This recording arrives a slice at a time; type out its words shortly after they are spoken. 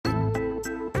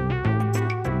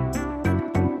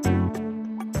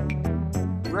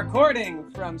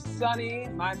Recording from sunny,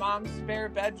 my mom's spare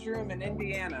bedroom in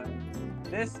Indiana,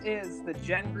 this is the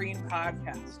Gen Green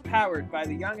Podcast, powered by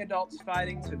the Young Adults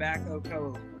Fighting Tobacco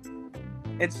Coalition.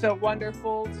 It's so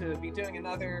wonderful to be doing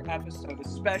another episode,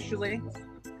 especially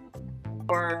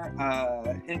for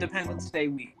Independence Day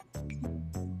week.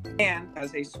 And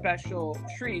as a special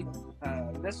treat,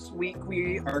 this week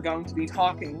we are going to be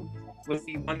talking with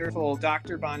the wonderful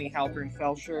Dr. Bonnie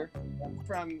Halpern-Felsher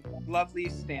from lovely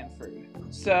Stanford.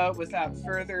 So without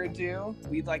further ado,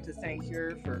 we'd like to thank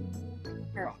her for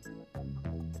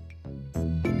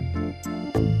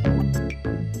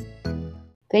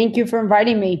Thank you for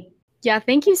inviting me. Yeah,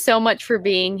 thank you so much for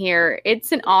being here.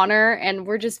 It's an honor, and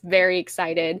we're just very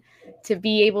excited to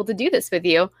be able to do this with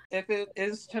you. If it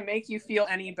is to make you feel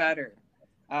any better,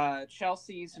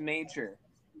 Chelsea's major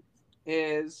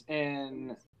is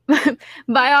in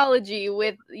biology,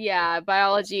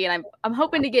 and I'm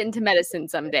hoping to get into medicine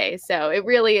someday. So it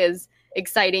really is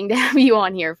exciting to have you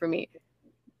on here for me.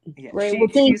 Yeah, Great.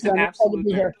 she's an absolute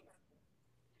nerd.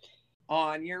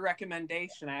 On your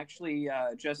recommendation, I actually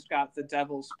just got The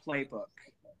Devil's Playbook,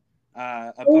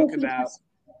 a book about.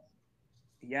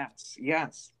 Yes.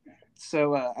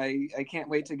 So I can't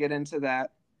wait to get into that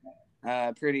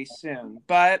pretty soon.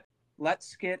 But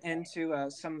let's get into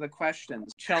some of the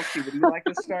questions. Chelsea, would you like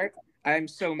to start? I'm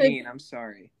so mean. I'm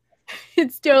sorry.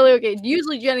 It's totally okay.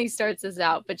 Usually Jenny starts us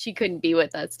out, but she couldn't be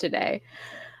with us today.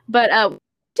 But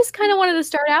just kind of wanted to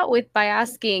start out by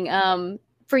asking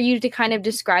for you to kind of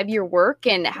describe your work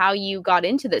and how you got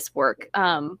into this work.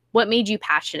 What made you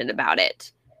passionate about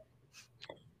it?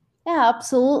 Yeah,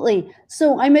 absolutely.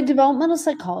 So I'm a developmental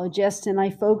psychologist, and I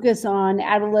focus on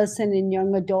adolescent and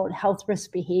young adult health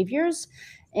risk behaviors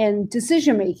and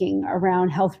decision-making around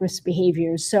health risk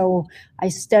behaviors. So I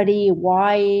study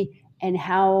why and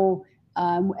how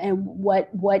and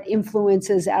what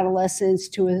influences adolescents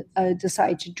to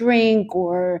decide to drink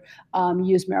or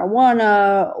use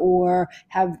marijuana or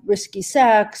have risky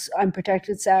sex,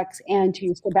 unprotected sex, and to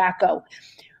use tobacco.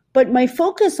 But my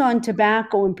focus on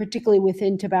tobacco, and particularly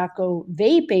within tobacco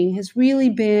vaping, has really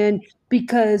been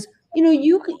because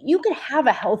you could have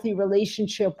a healthy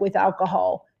relationship with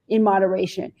alcohol in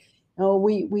moderation.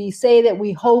 We say that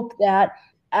we hope that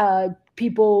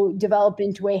people develop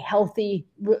into a healthy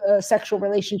sexual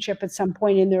relationship at some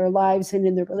point in their lives and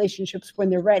in their relationships when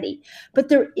they're ready. But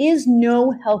there is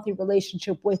no healthy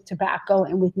relationship with tobacco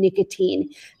and with nicotine.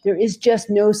 There is just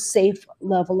no safe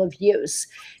level of use.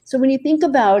 So when you think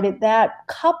about it, that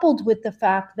coupled with the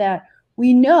fact that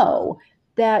we know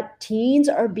that teens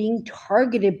are being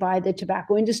targeted by the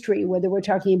tobacco industry, whether we're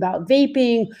talking about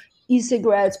vaping,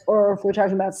 e-cigarettes, or if we're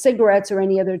talking about cigarettes or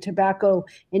any other tobacco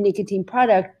and nicotine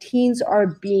product, teens are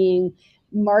being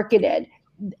marketed.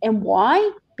 And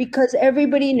why? Because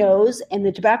everybody knows, and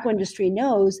the tobacco industry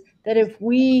knows, that if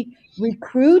we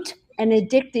recruit and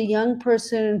addict a young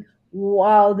person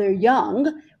while they're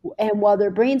young and while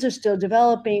their brains are still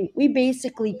developing, we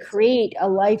basically create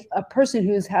a person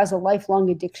who has a lifelong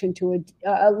addiction to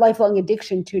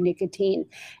nicotine.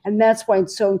 And that's why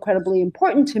it's so incredibly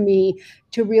important to me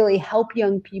to really help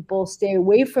young people stay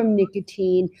away from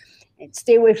nicotine and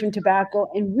stay away from tobacco,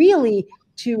 and really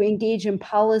to engage in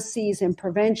policies and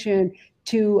prevention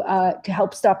to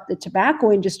help stop the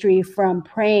tobacco industry from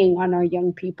preying on our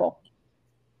young people.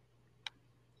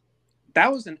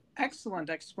 That was an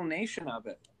excellent explanation of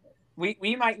it.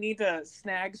 We might need to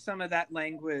snag some of that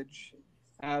language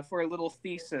for a little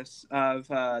thesis of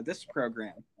this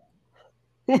program.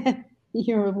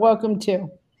 You're welcome to.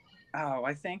 Oh,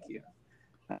 I thank you.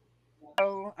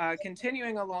 So,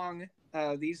 continuing along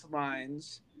these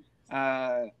lines,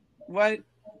 what,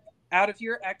 out of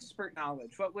your expert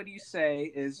knowledge, what would you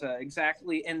say is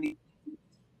exactly in the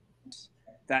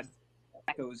that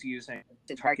tobacco is using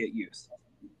to target youth?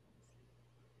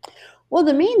 Well,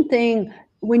 the main thing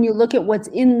when you look at what's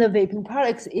in the vaping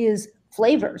products is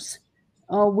flavors.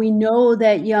 We know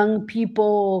that young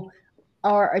people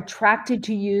are attracted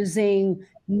to using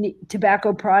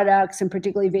tobacco products, and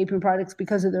particularly vaping products,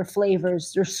 because of their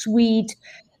flavors. They're sweet,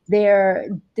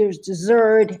 there's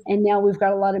dessert, and now we've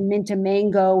got a lot of mint and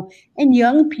mango. And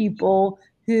young people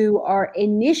who are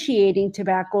initiating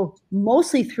tobacco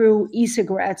mostly through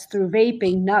e-cigarettes, through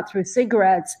vaping, not through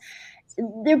cigarettes,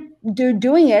 they're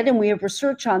doing it, and we have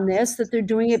research on this, that they're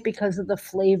doing it because of the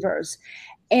flavors.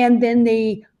 And then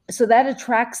so that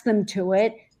attracts them to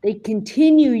it. They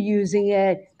continue using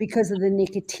it because of the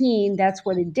nicotine. That's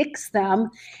what addicts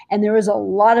them. And there is a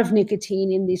lot of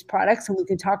nicotine in these products, and we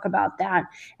can talk about that.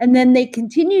 And then they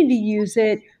continue to use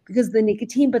it because of the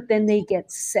nicotine, but then they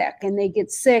get sick, and they get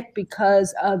sick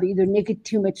because of either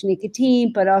too much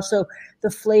nicotine, but also the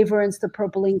flavorants, the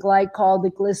propylene glycol, the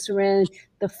glycerin,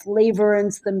 the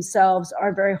flavorants themselves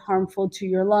are very harmful to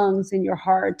your lungs and your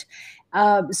heart.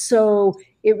 So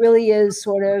it really is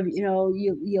sort of,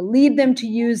 you lead them to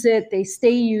use it, they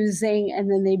stay using, and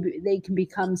then they can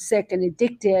become sick and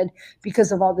addicted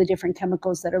because of all the different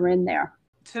chemicals that are in there.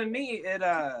 To me,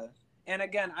 and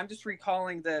again, I'm just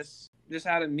recalling this just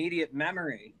out of immediate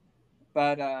memory,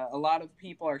 but a lot of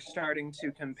people are starting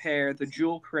to compare the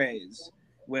Juul craze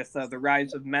with the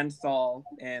rise of menthol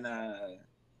in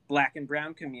Black and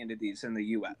brown communities in the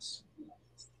U.S.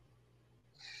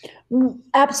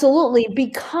 Absolutely,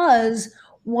 because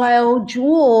while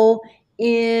Juul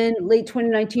in late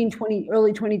 2019,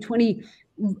 early 2020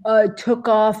 took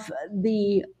off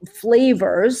the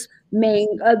flavors,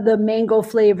 the mango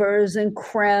flavors and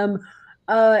creme,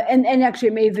 and actually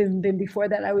it may have even been before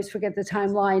that. I always forget the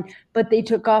timeline, but they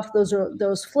took off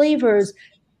those flavors.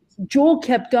 Juul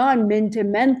kept on mint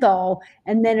and menthol,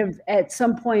 and then at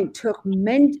some point took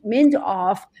mint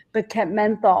off, but kept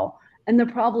menthol. And the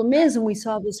problem is, and we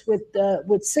saw this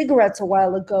with cigarettes a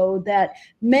while ago, that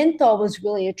menthol was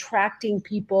really attracting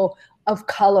people of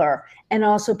color and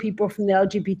also people from the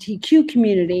LGBTQ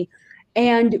community.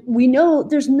 And we know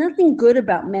there's nothing good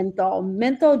about menthol.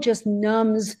 Menthol just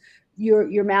numbs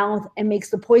your mouth and makes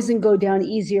the poison go down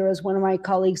easier, as one of my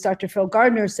colleagues, Dr. Phil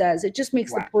Gardner, says. It just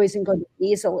makes the poison go down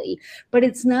easily. But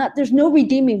there's no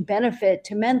redeeming benefit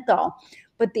to menthol.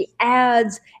 But the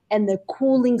ads and the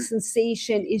cooling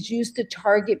sensation is used to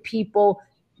target people,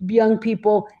 young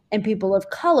people, and people of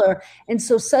color. And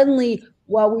so suddenly,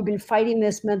 while we've been fighting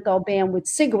this menthol ban with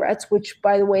cigarettes, which,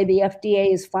 by the way, the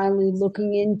FDA is finally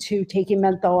looking into taking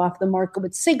menthol off the market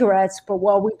with cigarettes, but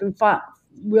while we've been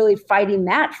really fighting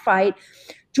that fight,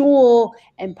 Juul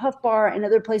and Puff Bar and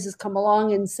other places come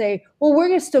along and say, well,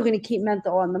 we're still going to keep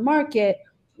menthol on the market.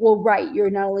 Well, right, you're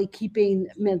not only keeping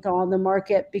menthol on the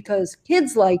market because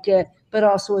kids like it, but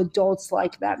also adults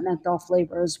like that menthol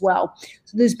flavor as well.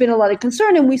 So there's been a lot of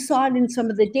concern, and we saw it in some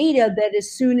of the data that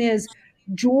as soon as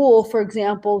Juul, for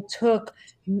example, took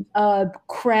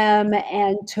creme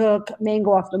and took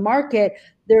mango off the market,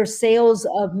 their sales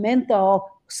of menthol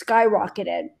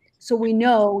skyrocketed. So we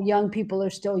know young people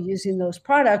are still using those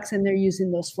products, and they're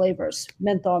using those flavors,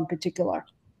 menthol in particular.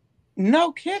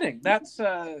 No kidding. That's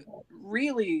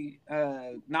really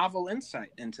novel insight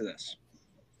into this.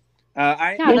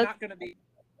 I'm not going to be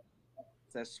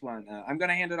this one. I'm going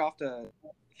to hand it off to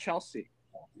Chelsea.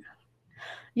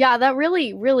 Yeah, that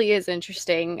really, really is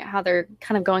interesting how they're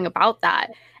kind of going about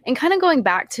that. And kind of going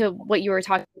back to what you were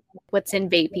talking about, what's in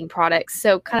vaping products.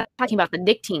 So kind of talking about the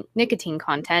nicotine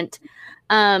content.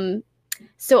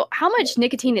 So how much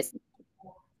nicotine is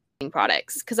in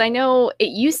products? Because I know it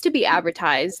used to be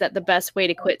advertised that the best way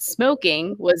to quit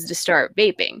smoking was to start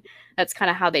vaping. That's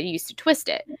kind of how they used to twist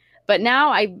it. But now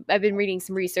I've been reading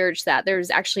some research that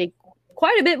there's actually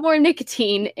quite a bit more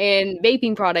nicotine in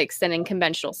vaping products than in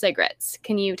conventional cigarettes.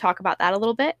 Can you talk about that a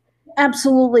little bit?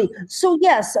 Absolutely. So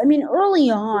yes, I mean, early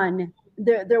on,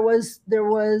 there was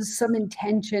some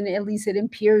intention, at least it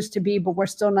appears to be, but we're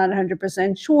still not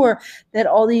 100% sure, that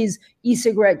all these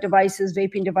e-cigarette devices,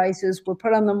 vaping devices, were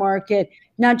put on the market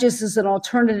not just as an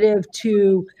alternative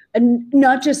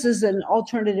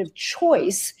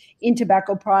choice in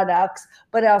tobacco products,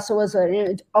 but also as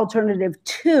an alternative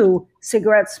to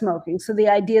cigarette smoking. So the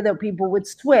idea that people would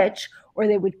switch, or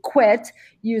they would quit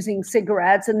using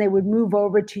cigarettes and they would move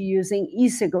over to using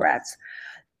e-cigarettes.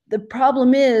 The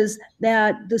problem is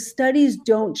that the studies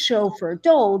don't show for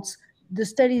adults. The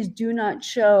studies do not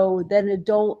show that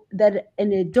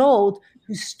an adult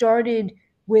who started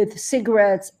with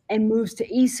cigarettes and moves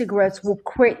to e-cigarettes will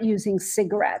quit using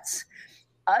cigarettes.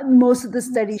 Most of the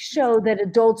studies show that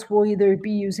adults will either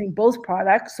be using both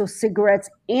products, so cigarettes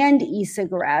and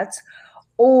e-cigarettes,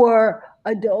 or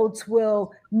adults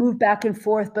will move back and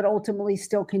forth, but ultimately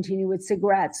still continue with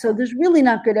cigarettes. So there's really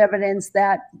not good evidence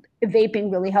that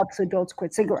vaping really helps adults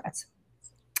quit cigarettes.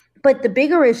 But the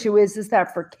bigger issue is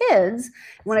that for kids,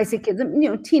 when I say kids,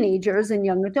 teenagers and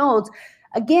young adults,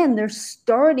 again, they're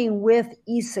starting with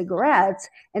e-cigarettes,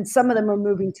 and some of them are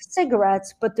moving to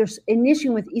cigarettes, but there's an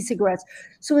issue with e-cigarettes.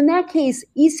 So in that case,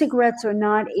 e-cigarettes are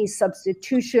not a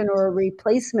substitution or a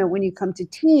replacement when you come to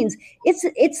teens.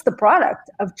 It's the product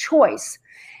of choice.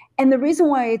 And the reason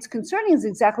why it's concerning is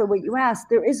exactly what you asked.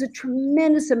 There is a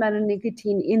tremendous amount of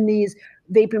nicotine in these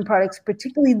vaping products,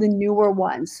 particularly the newer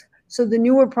ones. So the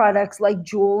newer products like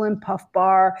Juul and Puff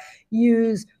Bar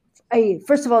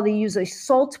first of all, they use a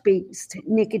salt-based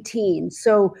nicotine.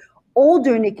 So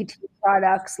older nicotine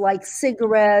products like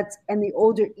cigarettes and the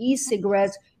older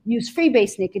e-cigarettes use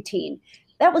freebase nicotine.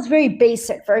 That was very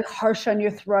basic, very harsh on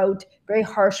your throat, very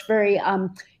harsh, very,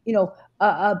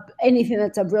 anything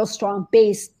that's a real strong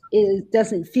base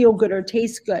doesn't feel good or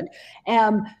taste good.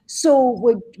 So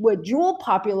what Juul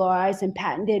popularized and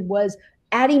patented was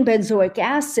adding benzoic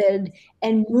acid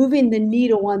and moving the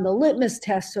needle on the litmus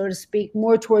test, so to speak,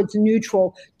 more towards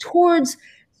neutral, towards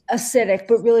acidic,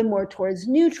 but really more towards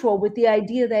neutral, with the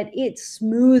idea that it's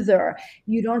smoother.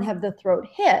 You don't have the throat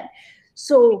hit.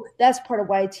 So that's part of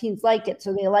why teens like it.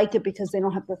 So they like it because they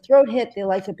don't have the throat hit. They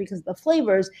like it because of the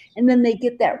flavors, and then they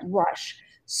get that rush.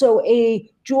 So a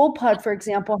Juul pod, for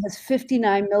example, has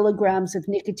 59 milligrams of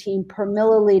nicotine per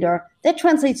milliliter. That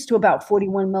translates to about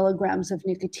 41 milligrams of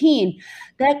nicotine.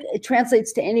 That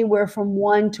translates to anywhere from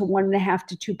 1 to 1.5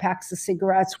 to 2 packs of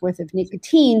cigarettes worth of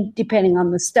nicotine, depending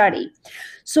on the study.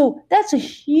 So that's a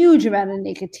huge amount of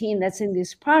nicotine that's in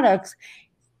these products.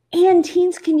 And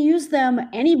teens can use them,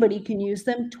 anybody can use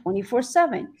them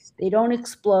 24/7. They don't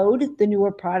explode, the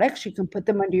newer products. You can put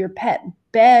them under your pet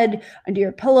bed, under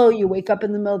your pillow. You wake up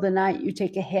in the middle of the night, you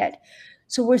take a hit.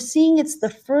 So we're seeing it's the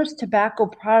first tobacco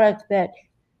product that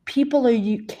people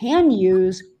can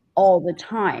use all the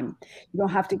time. You don't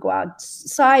have to go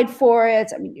outside for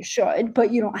it. I mean, you should,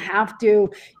 but you don't have to.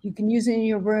 You can use it in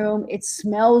your room. It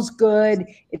smells good.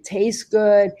 It tastes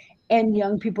good. And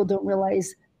young people don't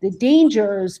realize the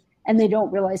dangers, and they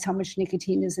don't realize how much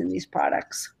nicotine is in these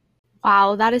products.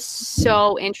 Wow, that is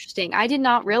so interesting. I did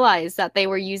not realize that they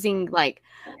were using like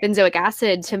benzoic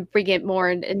acid to bring it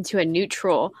more into a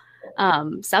neutral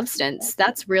substance.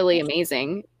 That's really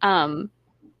amazing.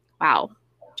 Wow.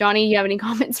 Johnny, you have any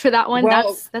comments for that one?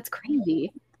 Well, that's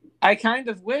crazy. I kind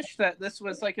of wish that this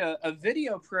was like a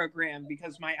video program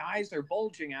because my eyes are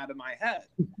bulging out of my head.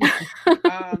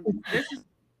 This is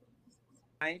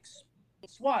my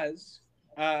experience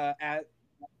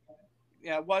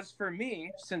was for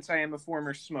me, since I am a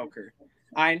former smoker.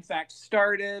 I, in fact,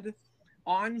 started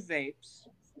on vapes,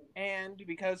 and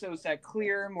because it was that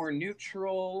clear, more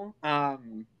neutral,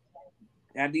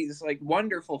 had these like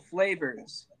wonderful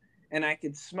flavors, and I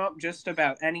could smoke just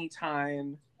about any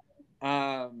time.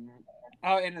 And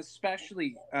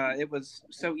especially, it was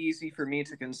so easy for me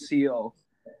to conceal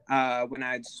when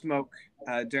I'd smoke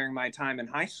during my time in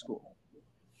high school.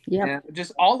 Yeah,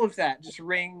 just all of that just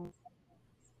rings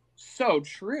so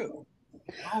true.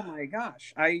 Oh my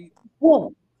gosh,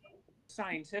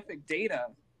 scientific data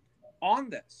on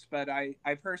this, but I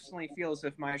personally feel as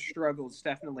if my struggle is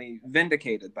definitely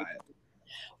vindicated by it.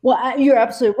 Well, you're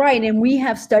absolutely right. And we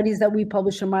have studies that we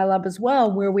publish in my lab as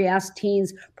well, where we ask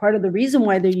teens part of the reason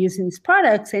why they're using these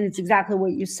products. And it's exactly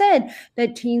what you said,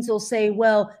 that teens will say,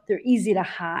 well, they're easy to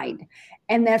hide.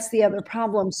 And that's the other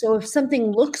problem. So if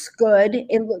something looks good,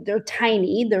 they're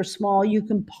tiny, they're small, you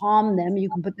can palm them, you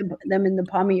can put them in the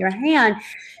palm of your hand.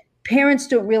 Parents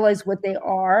don't realize what they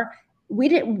are.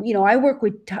 I work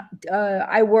with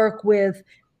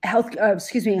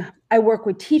I work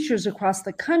with teachers across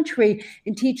the country,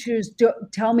 and teachers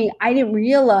tell me, I didn't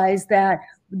realize that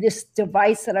this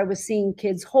device that I was seeing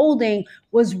kids holding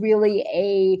was really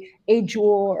a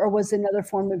Juul, or was another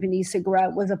form of an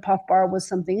e-cigarette, was a puff bar, was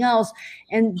something else.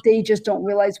 And they just don't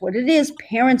realize what it is.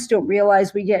 Parents don't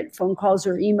realize. We get phone calls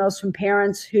or emails from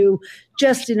parents who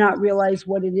just did not realize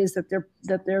what it is that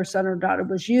their son or daughter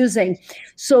was using.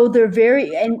 So they're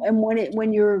very, and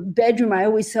when your bedroom, I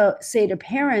always say to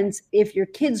parents, if your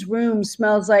kid's room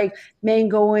smells like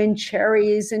mango and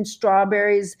cherries and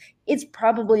strawberries, it's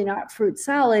probably not fruit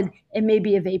salad. It may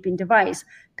be a vaping device.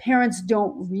 Parents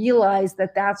don't realize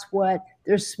that that's what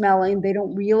they're smelling. They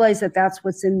don't realize that that's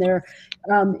what's in their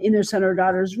son or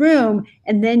daughter's room.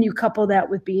 And then you couple that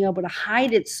with being able to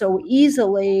hide it so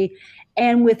easily,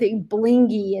 and with it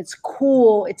blingy, it's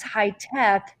cool, it's high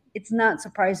tech. It's not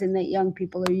surprising that young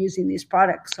people are using these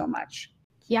products so much.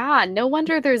 Yeah, no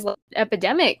wonder there's an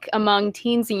epidemic among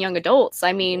teens and young adults.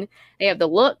 I mean, they have the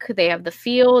look, they have the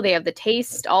feel, they have the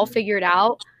taste all figured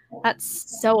out.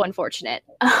 That's so unfortunate.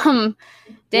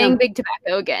 Big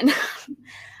tobacco again.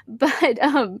 But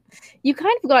you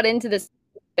kind of got into this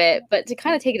a bit, but to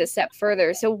kind of take it a step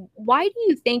further. So why do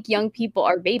you think young people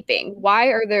are vaping? Why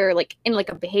are there, like, in like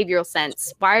a behavioral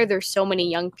sense, why are there so many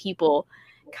young people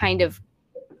kind of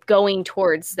going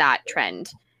towards that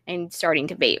trend and starting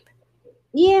to vape?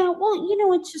 Yeah, well,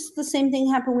 it's just the same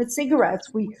thing happened with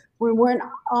cigarettes. We weren't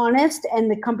honest, and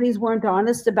the companies weren't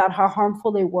honest about how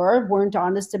harmful they weren't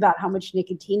honest about how much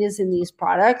nicotine is in these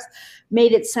products,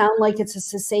 made it sound like it's a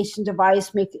cessation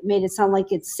device, made it sound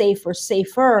like it's safe or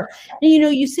safer. And,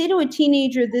 you say to a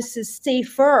teenager, this is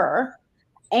safer,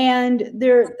 and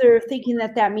they're thinking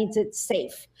that that means it's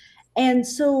safe. And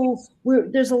so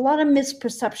there's a lot of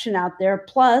misperception out there.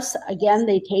 Plus, again,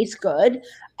 they taste good,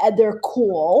 and they're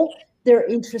cool, they're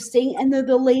interesting, and they're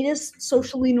the latest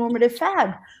socially normative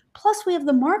fad. Plus, we have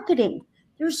the marketing.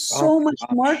 There's so much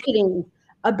marketing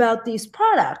about these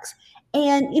products.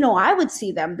 And, I would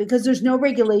see them because there's no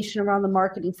regulation around the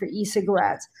marketing for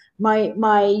e-cigarettes.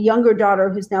 My younger daughter,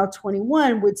 who's now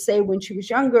 21, would say when she was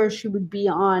younger, she would be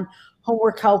on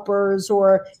Homework Helpers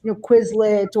or,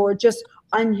 Quizlet or just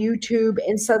on YouTube,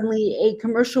 and suddenly a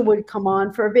commercial would come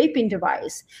on for a vaping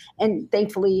device. And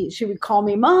thankfully she would call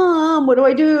me, Mom, what do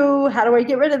I do? How do I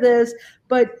get rid of this?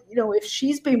 But, if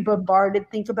she's being bombarded,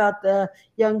 think about the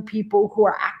young people who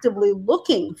are actively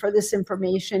looking for this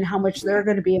information, how much they're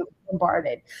going to be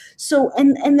bombarded. So,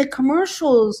 and the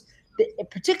commercials,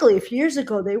 particularly a few years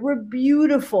ago, they were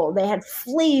beautiful. They had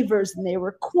flavors and they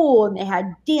were cool, and they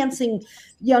had dancing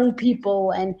young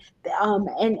people and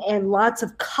lots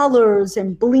of colors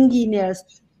and blinginess.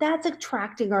 That's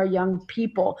attracting our young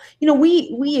people.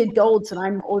 We adults, and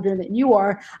I'm older than you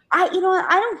are, I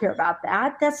don't care about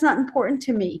that. That's not important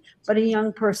to me. But a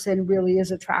young person really is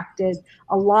attracted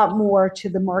a lot more to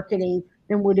the marketing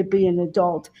than would it be an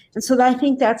adult. And so I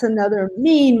think that's another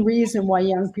main reason why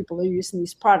young people are using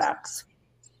these products.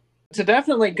 To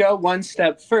definitely go one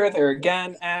step further,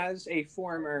 again, as a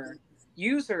former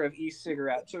user of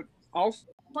e-cigarettes, so also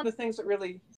one of the things that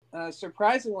really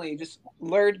surprisingly just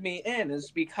lured me in is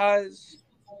because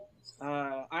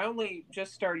I only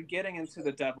just started getting into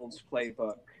the Devil's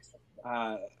Playbook.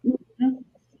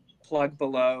 Plug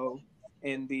below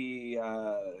in the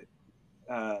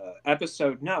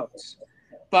episode notes.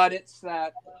 But it's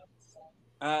that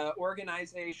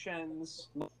organizations,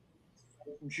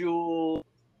 Juul,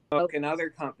 and other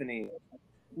companies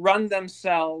run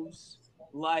themselves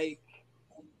like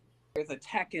the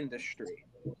tech industry.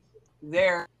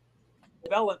 Their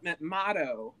development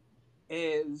motto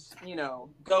is,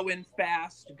 go in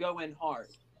fast, go in hard.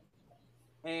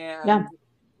 And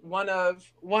one of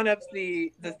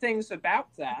the things about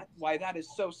that, why that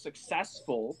is so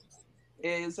successful,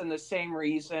 is in the same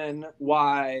reason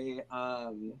why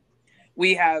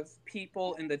we have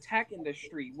people in the tech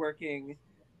industry working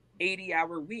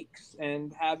 80-hour weeks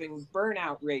and having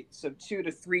burnout rates of 2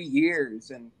 to 3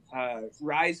 years and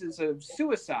rises of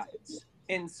suicides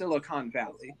in Silicon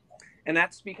Valley. And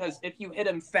that's because if you hit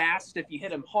them fast, if you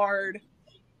hit them hard,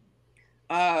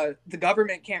 the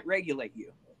government can't regulate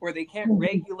you, or they can't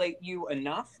regulate you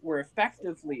enough or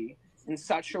effectively in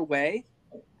such a way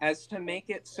as to make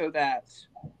it so that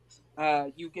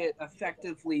you get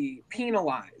effectively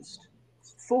penalized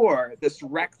for this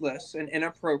reckless and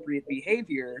inappropriate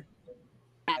behavior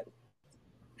that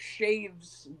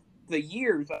shaves the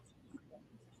years.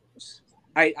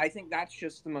 I think that's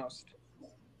just the most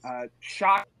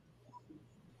shocking.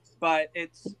 But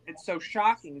it's so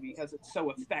shocking because it's so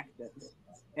effective,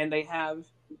 and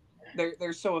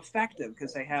they're so effective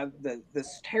because they have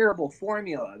this terrible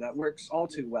formula that works all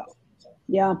too well.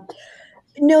 Yeah.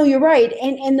 No, you're right.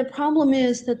 And the problem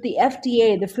is that the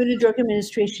FDA, the Food and Drug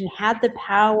Administration, had the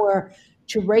power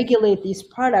to regulate these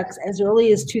products as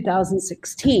early as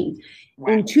 2016.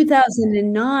 Wow. In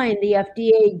 2009, the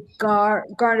FDA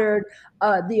garnered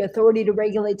the authority to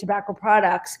regulate tobacco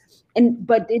products,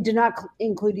 but it did not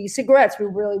include e-cigarettes. We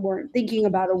really weren't thinking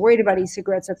about or worried about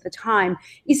e-cigarettes at the time.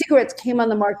 E-cigarettes came on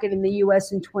the market in the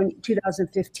U.S. in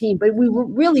 2015, but we were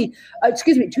really,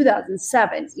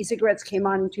 2007. E-cigarettes came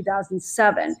on in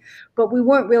 2007, but we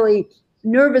weren't really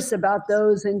nervous about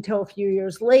those until a few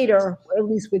years later, at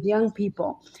least with young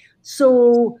people.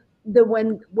 So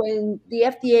when the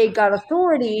FDA got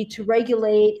authority to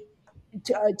regulate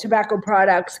tobacco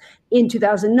products in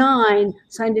 2009,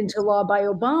 signed into law by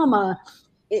Obama,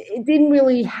 it didn't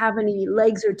really have any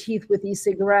legs or teeth with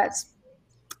e-cigarettes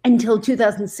until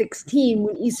 2016,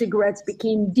 when e-cigarettes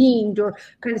became deemed or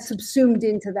kind of subsumed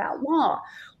into that law.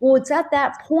 Well, it's at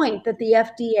that point that the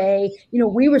FDA,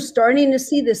 we were starting to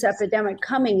see this epidemic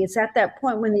coming. It's at that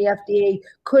point when the FDA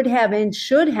could have and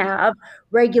should have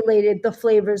regulated the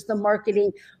flavors, the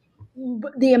marketing,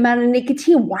 the amount of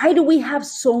nicotine. Why do we have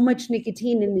so much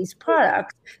nicotine in these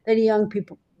products that a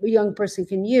young person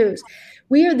can use?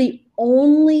 We are the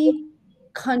only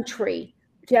country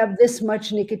to have this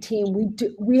much nicotine.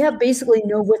 We have basically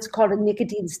what's called a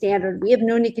nicotine standard. We have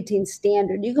no nicotine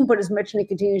standard. You can put as much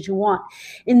nicotine as you want.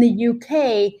 In the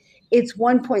UK, it's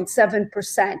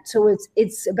 1.7%. So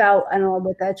it's about, I don't know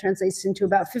what that translates into,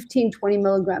 about 15, 20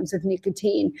 milligrams of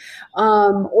nicotine,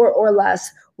 or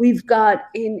less. We've got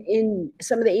in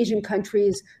some of the Asian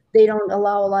countries, they don't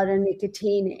allow a lot of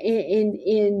nicotine.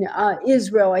 In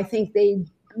Israel, I think they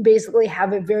basically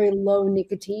have a very low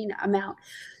nicotine amount.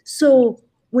 So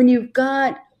when you've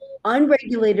got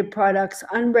unregulated products,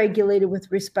 unregulated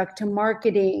with respect to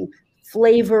marketing,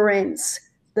 flavorants,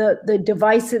 the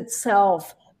device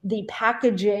itself, the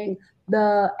packaging,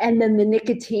 and then the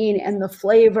nicotine and the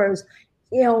flavors,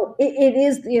 it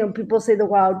is, people say the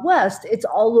Wild West. It's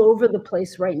all over the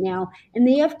place right now. And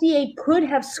the FDA could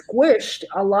have squished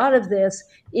a lot of this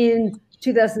in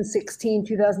 2016,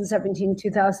 2017,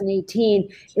 2018.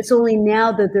 It's only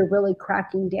now that they're really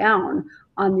cracking down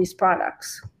on these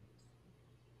products.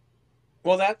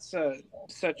 Well, that's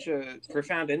such a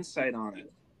profound insight on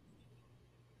it.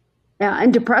 Yeah,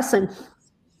 and depressing.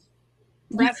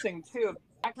 Depressing too.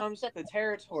 That comes with the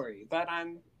territory, but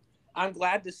I'm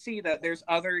glad to see that there's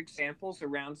other examples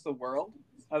around the world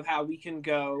of how we can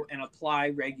go and apply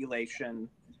regulation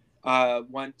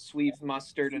once we've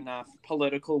mustered enough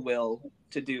political will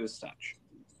to do as such.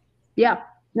 Yeah,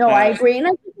 no, I agree, and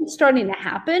I think it's starting to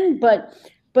happen. But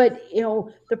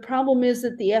the problem is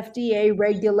that the FDA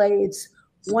regulates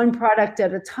one product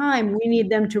at a time. We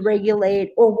need them to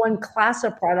regulate, or one class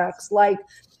of products like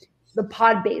the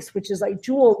pod base, which is like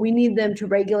Juul. We need them to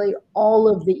regulate all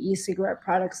of the e-cigarette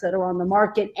products that are on the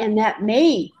market, and that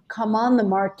may come on the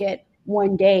market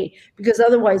one day, because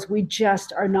otherwise we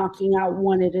just are knocking out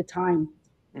one at a time.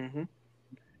 Mm-hmm.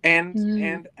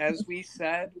 And as we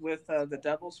said with the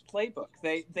Devil's Playbook,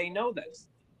 they know this.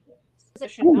 The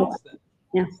position knows this.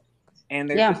 Yeah. And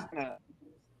they're just gonna.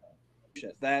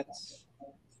 That's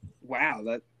wow.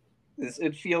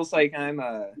 It feels like I'm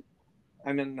at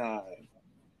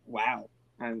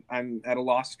a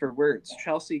loss for words.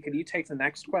 Chelsea, could you take the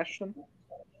next question?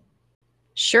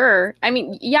 Sure. I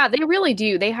mean, yeah, they really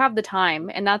do. They have the time,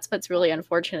 and that's what's really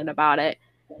unfortunate about it.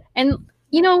 And,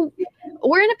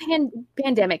 we're in a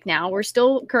pandemic now. We're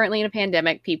still currently in a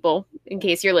pandemic, people, in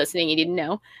case you're listening, you didn't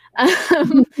know.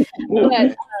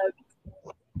 But,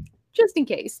 just in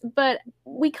case. But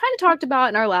we kind of talked about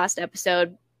in our last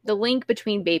episode the link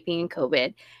between vaping and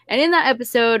COVID. And in that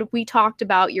episode, we talked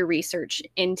about your research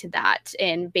into that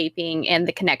and vaping and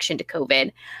the connection to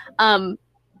COVID.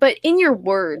 But in your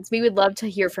words, we would love to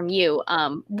hear from you.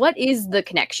 What is the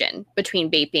connection between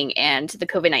vaping and the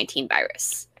COVID-19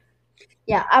 virus?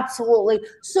 Yeah, absolutely.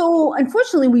 So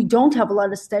unfortunately, we don't have a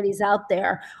lot of studies out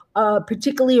there,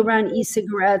 particularly around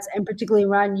e-cigarettes and particularly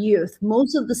around youth.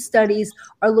 Most of the studies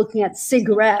are looking at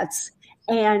cigarettes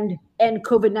and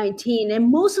COVID-19.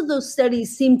 And most of those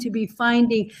studies seem to be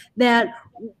finding that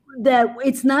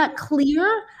it's not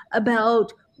clear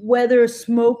about whether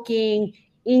smoking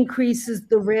increases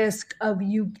the risk of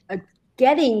you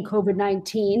getting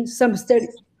COVID-19. Some studies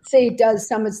say it does,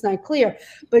 some it's not clear,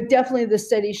 but definitely the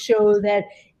studies show that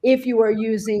if you are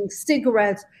using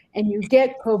cigarettes and you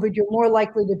get COVID, you're more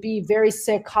likely to be very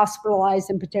sick, hospitalized,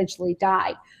 and potentially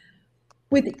die.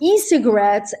 With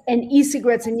e-cigarettes in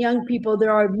young people,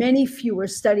 there are many fewer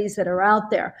studies that are out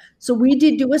there. So we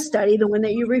did do a study, the one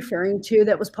that you're referring to,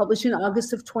 that was published in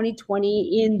August of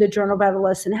 2020 in the Journal of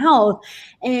Adolescent Health.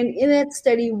 And in that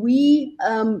study, we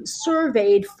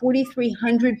surveyed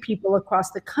 4,300 people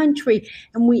across the country,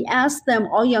 and we asked them,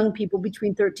 all young people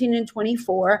between 13 and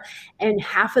 24, and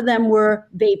half of them were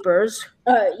vapers,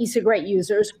 e-cigarette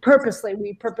users. We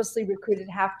purposely recruited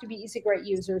half to be e-cigarette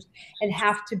users and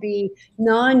half to be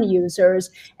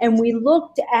non-users, and we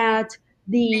looked at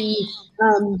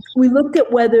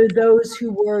whether those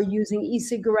who were using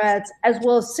e-cigarettes as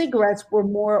well as cigarettes were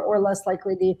more or less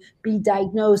likely to be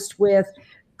diagnosed with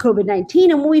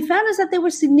COVID-19. And what we found is that they were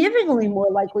significantly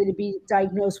more likely to be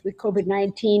diagnosed with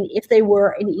COVID-19 if they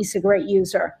were an e-cigarette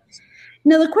user.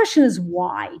 Now, the question is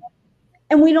why?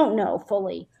 And we don't know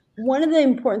fully. One of the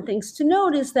important things to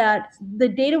note is that the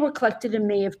data were collected in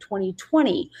May of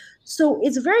 2020. So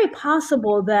it's very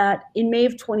possible that in May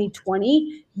of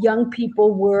 2020, young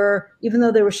people were, even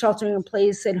though they were sheltering in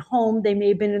place at home, they may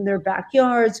have been in their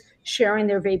backyards sharing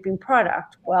their vaping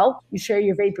product. Well, you share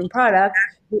your vaping product,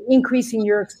 you're increasing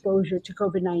your exposure to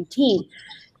COVID-19.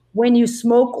 When you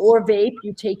smoke or vape,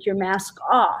 you take your mask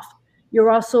off.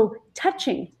 You're also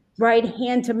touching, right,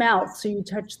 hand to mouth. So you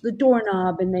touch the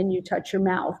doorknob and then you touch your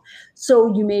mouth.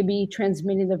 So you may be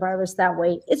transmitting the virus that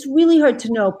way. It's really hard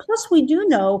to know. Plus, we do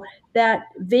know that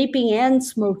vaping and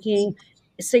smoking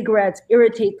cigarettes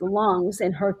irritate the lungs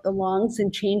and hurt the lungs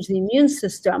and change the immune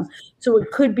system. So it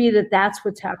could be that that's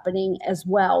what's happening as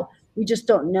well. We just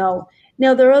don't know.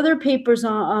 Now, there are other papers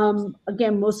on,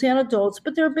 again, mostly on adults,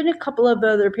 but there have been a couple of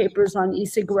other papers on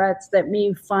e-cigarettes that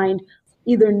may find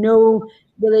either no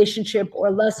relationship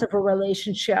or less of a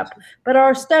relationship. But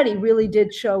our study really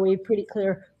did show a pretty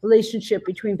clear relationship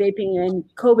between vaping and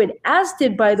COVID, as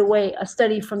did, by the way, a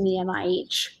study from the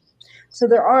NIH. So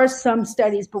there are some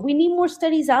studies, but we need more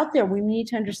studies out there. We need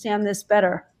to understand this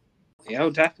better. Yeah,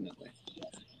 definitely.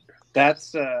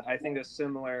 That's, I think, a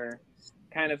similar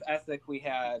kind of ethic we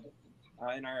had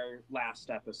in our last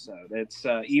episode. It's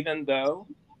even though,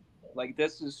 like,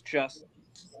 this is just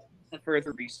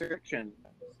further research and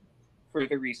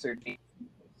further research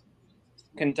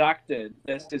conducted,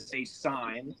 this is a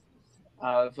sign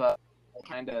of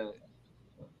kind of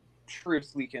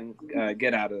truth we can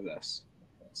get out of this.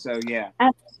 So yeah,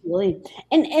 absolutely.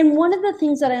 And one of the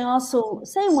things that I also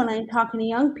say when I'm talking to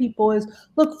young people is,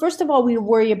 look, first of all, we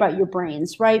worry about your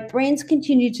brains, right? Brains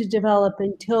continue to develop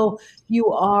until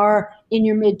you are in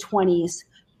your mid-20s.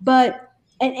 But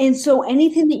and so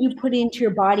anything that you put into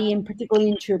your body, and particularly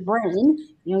into your brain,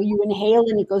 you inhale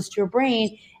and it goes to your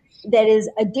brain, that is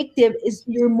addictive, is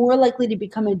you're more likely to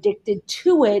become addicted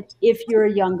to it if you're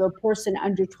a younger person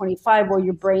under 25, where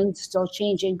your brain's still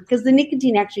changing, because the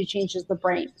nicotine actually changes the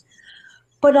brain.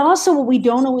 But also what we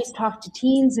don't always talk to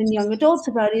teens and young adults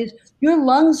about is your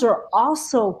lungs are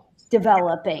also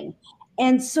developing.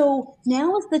 And so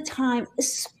now is the time,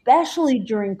 especially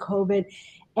during COVID.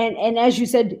 And as you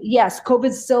said, yes,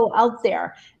 COVID's still out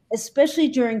there, especially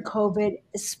during COVID,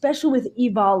 especially with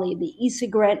EVALI, the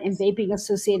e-cigarette and vaping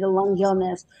associated lung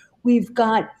illness. We've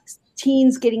got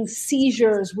teens getting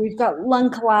seizures. We've got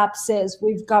lung collapses.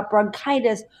 We've got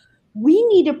bronchitis. We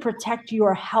need to protect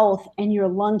your health and your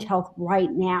lung health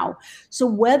right now. So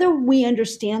whether we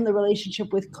understand the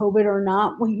relationship with COVID or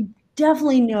not, we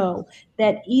definitely know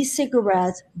that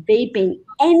e-cigarettes, vaping,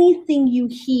 anything you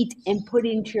heat and put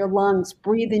into your lungs,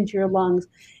 breathe into your lungs,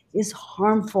 is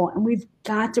harmful. And we've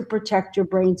got to protect your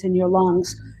brains and your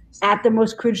lungs at the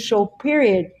most crucial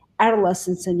period,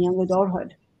 adolescence and young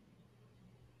adulthood.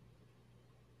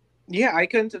 Yeah, I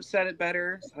couldn't have said it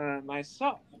better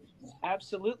myself.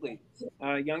 Absolutely.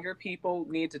 Younger people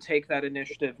need to take that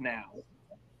initiative now,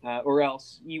 or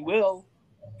else you will.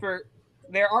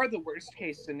 There are the worst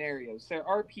case scenarios. There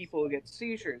are people who get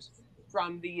seizures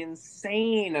from the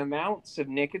insane amounts of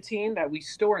nicotine that we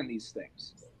store in these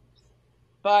things.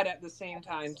 But at the same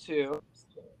time, too,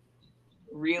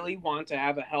 really want to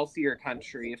have a healthier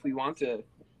country, if we want to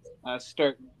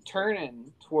start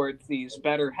turning towards these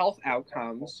better health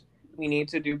outcomes, we need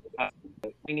to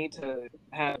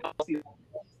have healthy,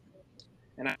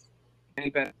 and any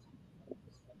better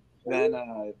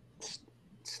than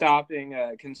stopping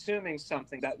consuming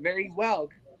something that very well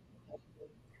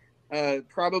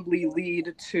probably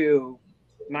lead to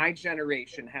my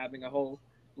generation having a whole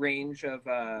range of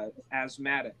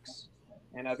asthmatics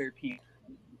and other people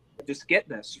just get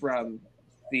this from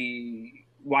the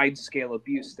wide scale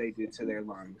abuse they do to their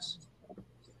lungs.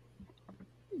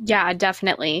 Yeah,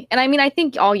 definitely. And I mean, I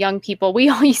think all young people, we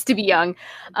all used to be young,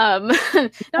 not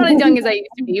as young as I used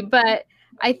to be, but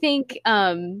I think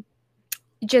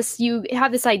just you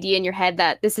have this idea in your head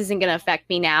that this isn't going to affect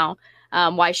me now.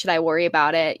 Why should I worry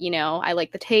about it? I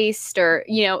like the taste, or,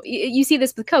 you see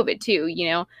this with COVID too,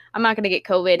 I'm not going to get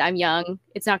COVID. I'm young.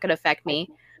 It's not going to affect me.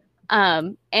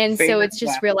 And so it's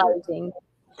just realizing.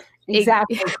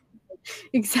 Exactly.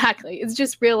 Exactly. It's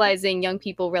just realizing, young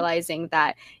people realizing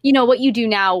that, what you do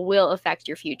now will affect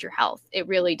your future health. It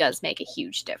really does make a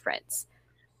huge difference.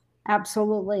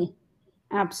 Absolutely.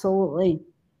 Absolutely.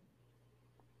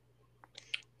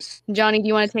 Johnny, do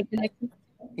you want to take the next one?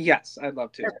 Yes, I'd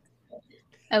love to.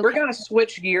 Okay. We're going to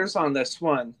switch gears on this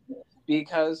one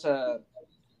because I've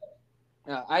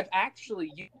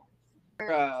actually used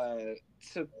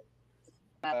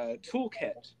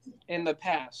toolkit in the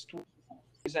past,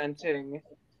 presenting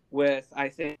with, I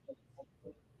think,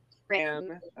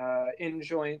 in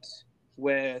joint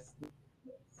with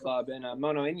club in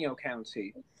Mono-Inyo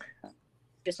County.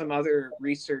 Some other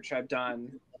research I've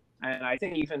done, and I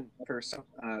think even for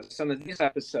some of these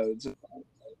episodes,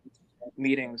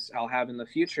 meetings I'll have in the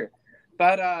future.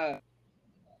 But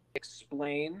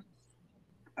explain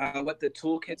what the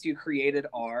toolkits you created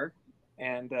are,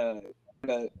 and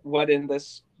what in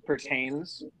this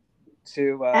pertains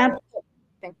to.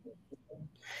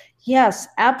 Yes,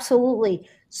 absolutely.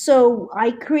 So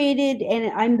I created,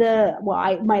 and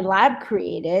my lab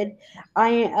created.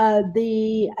 I'm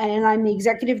the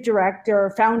executive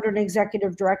director, founder, and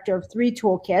executive director of 3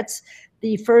 toolkits.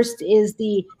 The first is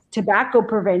the tobacco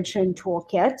prevention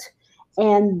toolkit,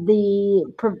 and the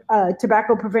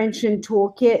tobacco prevention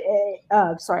toolkit.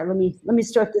 Sorry, let me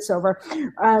start this over.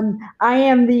 I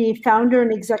am the founder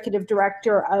and executive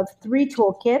director of 3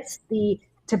 toolkits: the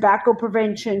tobacco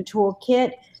prevention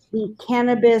toolkit, the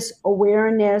cannabis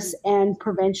awareness and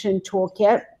prevention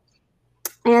toolkit,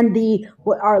 and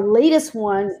our latest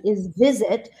one is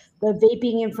VISIT, the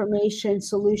vaping information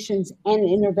solutions and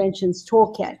interventions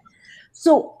toolkit.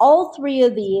 So all three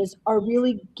of these are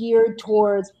really geared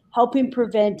towards helping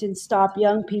prevent and stop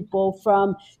young people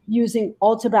from using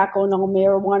all tobacco and all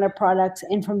marijuana products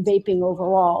and from vaping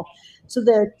overall. So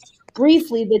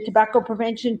briefly, the Tobacco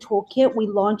Prevention Toolkit, we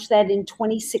launched that in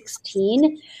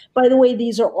 2016. By the way,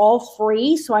 these are all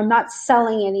free, so I'm not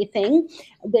selling anything.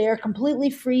 They're completely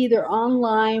free. They're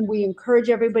online. We encourage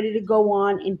everybody to go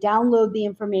on and download the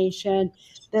information.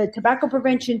 The Tobacco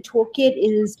Prevention Toolkit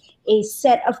is a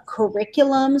set of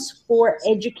curriculums for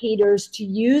educators to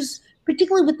use,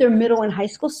 particularly with their middle and high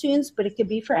school students, but it could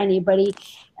be for anybody.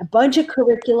 A bunch of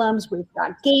curriculums. We've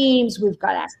got games, we've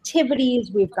got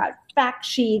activities, we've got fact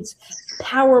sheets,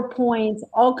 PowerPoints,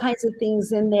 all kinds of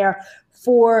things in there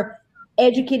for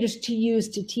educators to use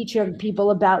to teach young people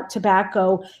about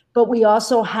tobacco. But we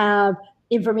also have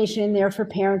information in there for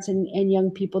parents and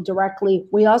young people directly.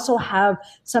 We also have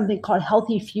something called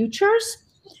Healthy Futures.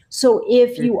 So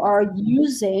if you are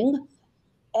using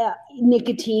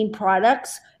nicotine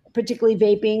products, particularly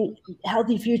vaping,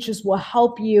 Healthy Futures will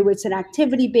help you. It's an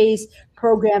activity-based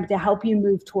program to help you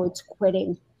move towards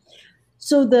quitting.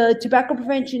 So the Tobacco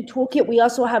Prevention Toolkit, we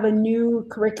also have a new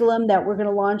curriculum that we're going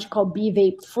to launch called Be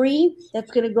Vape Free. That's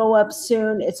going to go up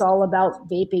soon. It's all about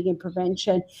vaping and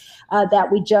prevention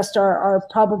that we just are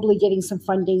probably getting some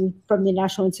funding from the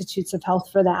National Institutes of Health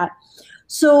for that.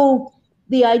 So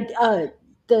the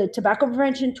Tobacco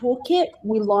Prevention Toolkit,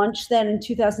 we launched that in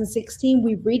 2016.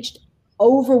 We've reached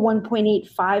over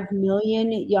 1.85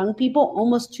 million young people,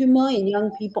 almost 2 million young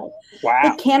people.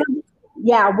 Wow.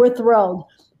 Yeah, we're thrilled.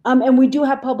 And we do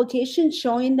have publications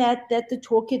showing that the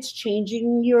toolkit's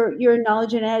changing your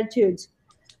knowledge and attitudes.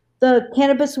 The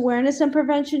Cannabis Awareness and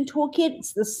Prevention Toolkit,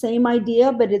 it's the same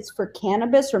idea, but it's for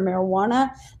cannabis or marijuana.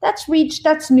 That's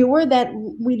newer. That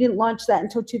we didn't launch that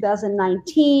until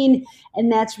 2019,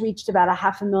 and that's reached about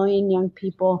 500,000 young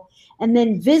people. And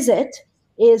then Visit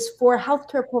is for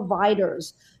healthcare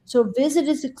providers. So Visit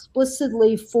is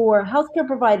explicitly for healthcare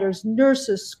providers,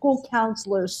 nurses, school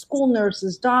counselors, school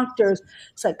nurses, doctors,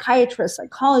 psychiatrists,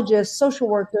 psychologists, social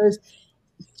workers,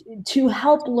 to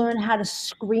help learn how to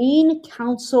screen,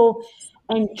 counsel,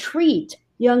 and treat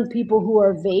young people who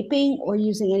are vaping or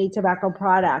using any tobacco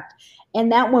product.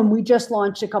 And that one we just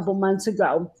launched a couple months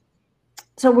ago.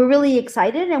 So we're really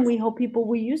excited, and we hope people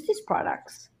will use these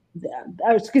products.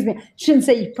 Excuse me, shouldn't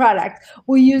say product.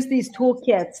 We'll use these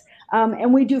toolkits.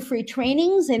 And we do free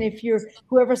trainings. And if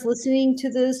whoever's listening to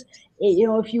this,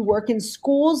 if you work in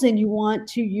schools and you want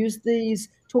to use these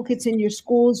toolkits in your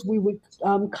schools, we would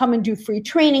come and do free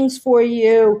trainings for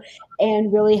you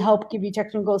and really help give you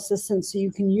technical assistance so you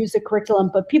can use the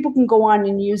curriculum. But people can go on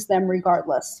and use them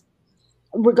regardless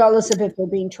of if they're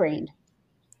being trained.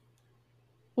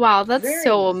 Wow, that's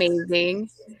so amazing.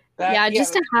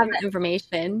 Just to have that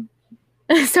information.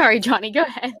 Sorry, Johnny, go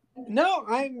ahead. No,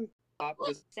 I'm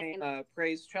the same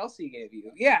praise Chelsea gave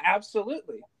you. Yeah,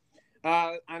 absolutely.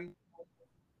 I'm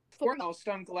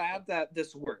glad that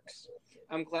this works.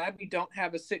 I'm glad we don't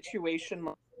have a situation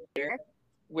like there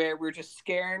where we're just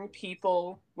scaring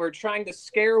people. We're trying to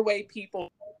scare away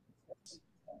people,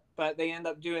 but they end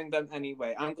up doing them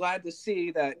anyway. I'm glad to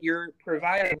see that you're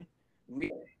providing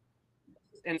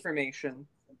information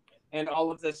and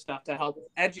all of this stuff to help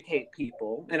educate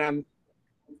people. And I'm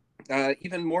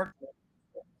even more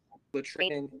the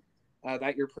training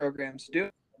that your programs do.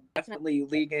 Definitely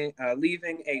leaving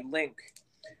a link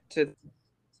to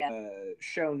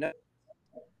show notes.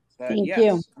 Thank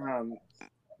you.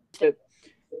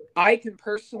 I can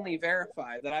personally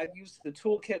verify that I've used the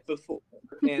toolkit before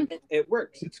and it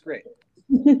works. It's great.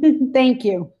 Thank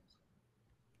you.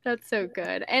 That's so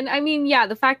good. And I mean, yeah,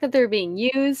 the fact that they're being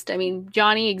used, I mean,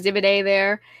 Johnny, Exhibit A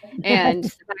there, and the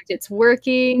fact it's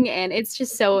working, and it's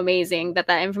just so amazing that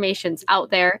information's out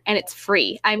there and it's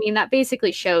free. I mean, that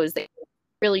basically shows that you're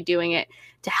really doing it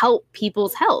to help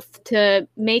people's health, to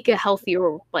make a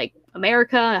healthier,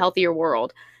 America, a healthier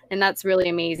world. And that's really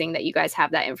amazing that you guys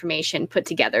have that information put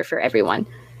together for everyone.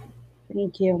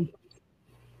 Thank you.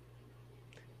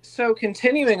 So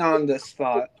continuing on this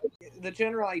thought, the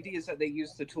general idea is that they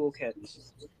use the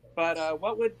toolkits, but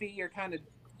what would be your kind of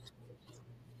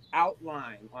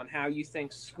outline on how you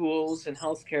think schools and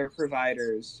healthcare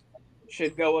providers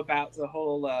should go about the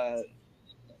whole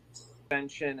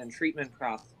prevention and treatment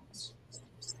process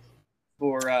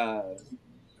for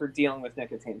dealing with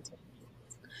nicotine?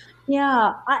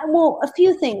 Yeah, a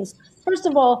few things. First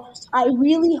of all, I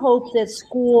really hope that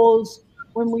schools,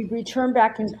 when we return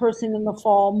back in person in the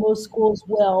fall, most schools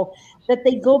will, that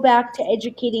they go back to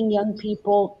educating young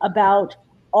people about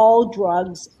all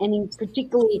drugs, and in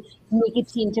particularly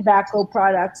nicotine, tobacco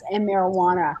products, and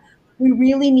marijuana. we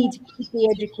really need to keep the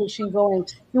education going.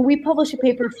 We published a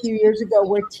paper a few years ago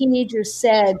where teenagers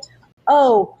said,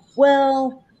 oh,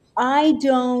 well, I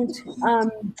don't,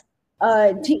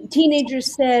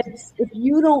 teenagers said, if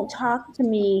you don't talk to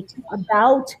me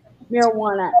about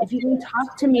marijuana, if you don't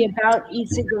talk to me about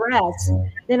e-cigarettes,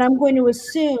 then I'm going to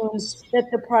assume that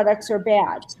the products are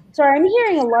bad. Sorry, I'm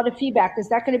hearing a lot of feedback. Is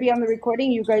that going to be on the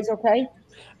recording? You guys okay?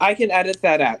 I can edit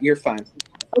that out. You're fine.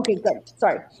 Okay, good.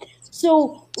 Sorry.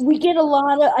 So we get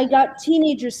I got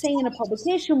teenagers saying in a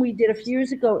publication we did a few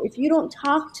years ago, if you don't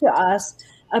talk to us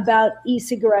about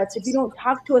e-cigarettes, if you don't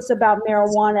talk to us about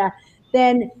marijuana,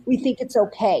 then we think it's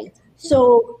okay.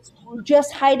 So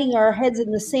just hiding our heads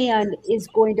in the sand is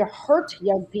going to hurt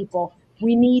young people.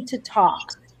 We need to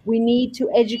talk. We need to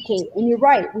educate. And you're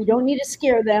right, we don't need to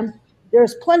scare them.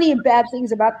 There's plenty of bad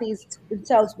things about these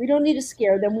themselves. We don't need to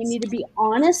scare them. We need to be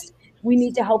honest. We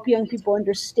need to help young people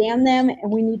understand them,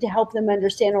 and we need to help them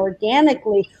understand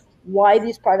organically why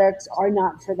these products are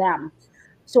not for them.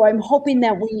 So I'm hoping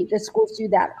that schools do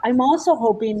that. I'm also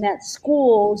hoping that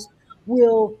schools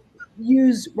will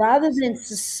use, rather than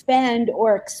suspend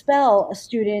or expel a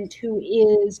student who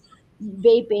is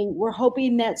vaping, we're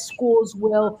hoping that schools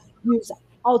will use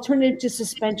alternative to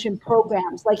suspension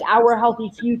programs like our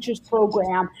Healthy Futures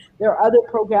program. There are other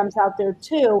programs out there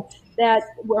too that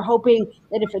we're hoping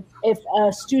that if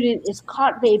a student is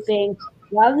caught vaping,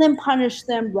 rather than punish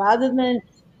them, rather than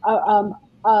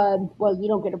well, you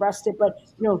don't get arrested, but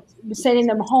sending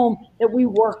them home, that we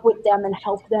work with them and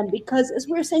help them, because as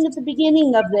we were saying at the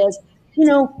beginning of this,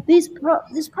 these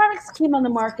products came on the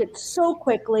market so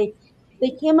quickly.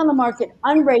 They came on the market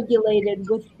unregulated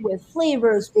with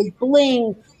flavors, with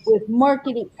bling, with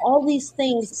marketing, all these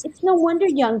things. It's no wonder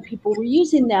young people were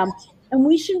using them. And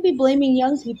we shouldn't be blaming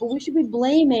young people. We should be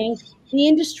blaming the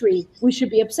industry. We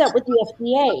should be upset with the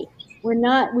FDA.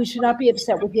 We should not be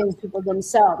upset with young people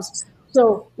themselves.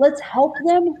 So let's help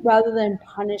them rather than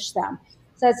punish them.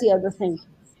 So that's the other thing.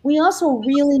 We also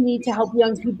really need to help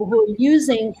young people who are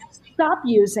using stop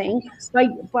using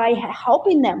by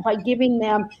helping them, by giving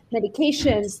them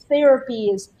medications,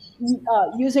 therapies,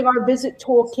 using our visit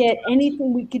toolkit,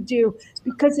 anything we could do,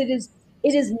 because it is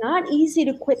not easy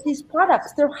to quit these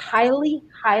products. They're highly,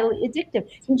 highly addictive.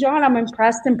 And John, I'm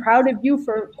impressed and proud of you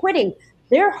for quitting.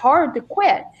 They're hard to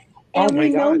quit. And oh my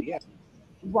God, yeah.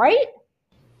 Right?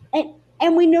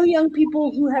 And we know young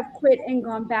people who have quit and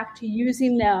gone back to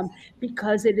using them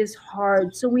because it is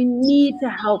hard. So we need to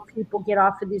help people get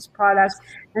off of these products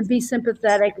and be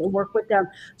sympathetic and work with them.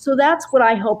 So that's what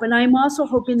I hope. And I'm also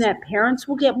hoping that parents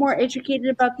will get more educated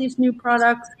about these new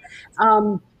products.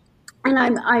 And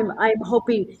I'm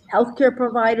hoping healthcare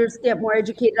providers get more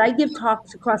educated. I give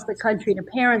talks across the country to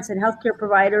parents and healthcare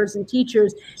providers and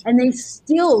teachers, and they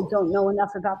still don't know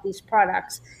enough about these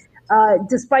products.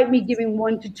 Despite me giving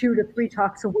 1 to 2 to 3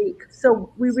 talks a week. So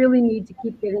we really need to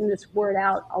keep getting this word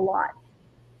out a lot.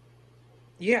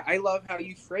 Yeah, I love how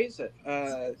you phrase it.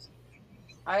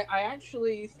 I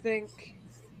actually think,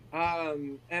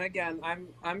 and again,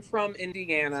 I'm from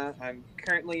Indiana. I'm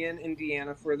currently in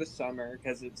Indiana for the summer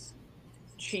because it's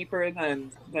cheaper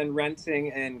than renting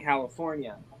in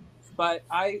California. But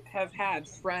I have had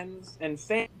friends and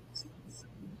family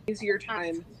easier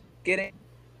time getting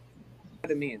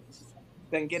amphetamines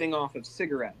than getting off of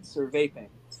cigarettes or vaping.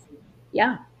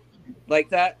 Yeah. Like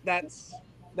that's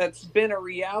been a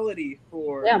reality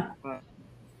for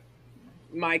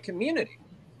my community,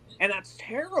 and that's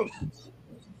terrible.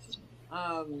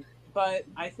 But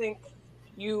I think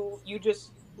you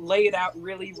just lay it out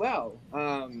really well.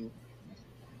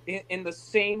 In the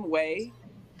same way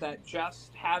that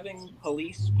just having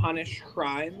police punish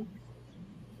crime,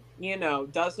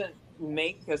 doesn't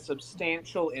make a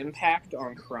substantial impact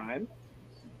on crime.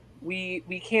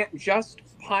 We can't just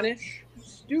punish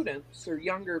students or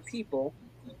younger people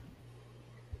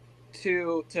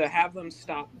to have them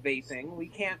stop vaping. We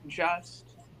can't just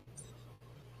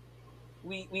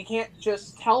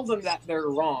tell them that they're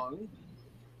wrong.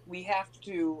 We have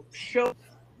to show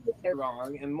they're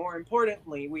wrong, and more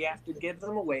importantly, we have to give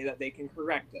them a way that they can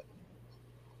correct it.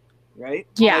 Right?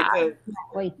 Yeah.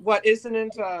 Like what isn't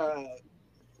it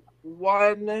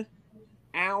 1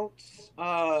 ounce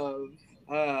of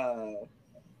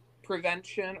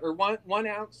prevention, or one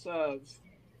ounce of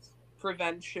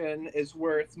prevention is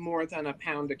worth more than a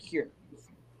pound of cure.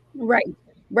 Right,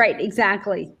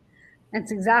 exactly.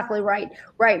 That's exactly right.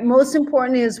 Most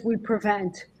important is we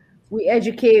prevent, we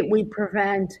educate, we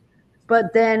prevent,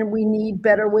 but then we need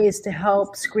better ways to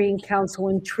help screen, counsel,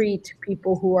 and treat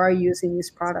people who are using these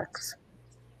products.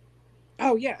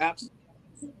 Oh yeah,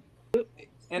 absolutely.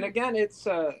 And again, it's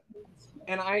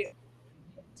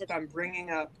I'm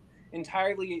bringing up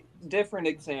entirely different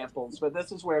examples, but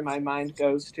this is where my mind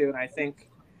goes to, and I think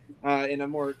in a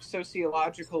more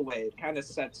sociological way, it kind of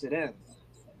sets it in.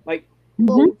 Like,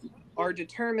 people are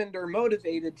determined or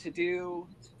motivated to do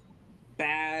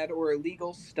bad or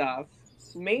illegal stuff,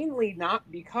 mainly not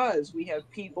because we have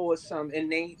people with some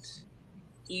innate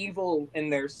evil in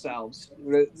themselves,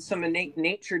 some innate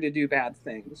nature to do bad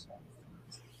things.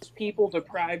 People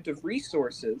deprived of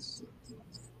resources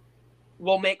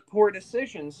will make poor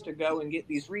decisions to go and get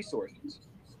these resources.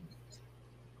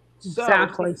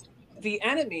 Exactly. So the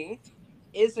enemy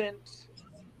isn't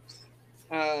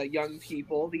young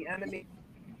people. The enemy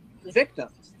is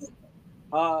victims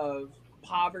of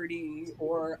poverty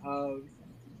or of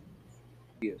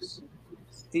abuse.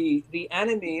 The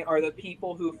enemy are the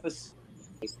people who facilitate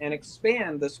and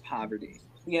expand this poverty.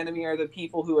 The enemy are the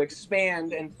people who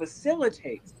expand and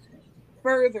facilitate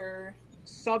further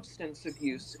substance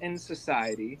abuse in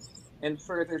society and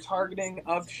further targeting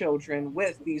of children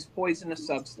with these poisonous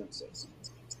substances.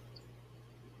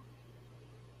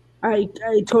 I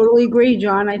totally agree,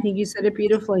 John. I think you said it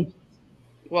beautifully.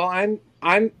 Well,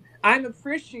 I'm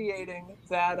appreciating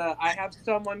that I have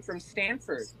someone from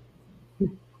Stanford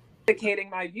indicating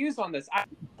my views on this. I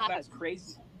thought that's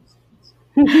crazy.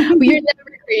 Well, you're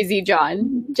never crazy,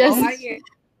 John. Just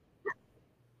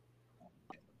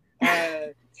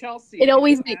Chelsea. It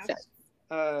always makes sense.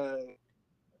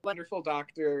 Wonderful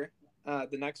doctor.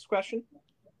 The next question.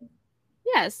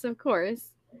 Yes, of course.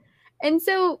 And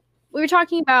so we were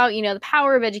talking about, the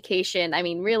power of education. I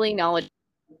mean, really, knowledge.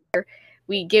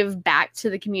 We give back to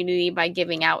the community by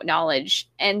giving out knowledge.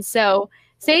 And so,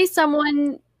 say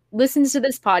someone listens to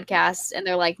this podcast and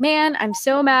they're like, man, I'm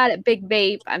so mad at big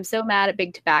vape. I'm so mad at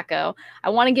big tobacco. I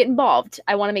want to get involved.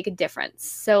 I want to make a difference.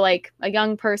 So like a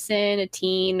young person, a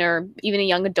teen, or even a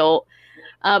young adult,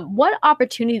 what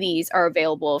opportunities are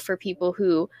available for people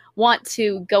who want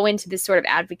to go into this sort of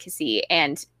advocacy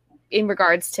and in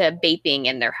regards to vaping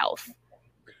and their health?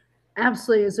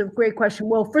 Absolutely. It's a great question.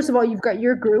 Well, first of all, you've got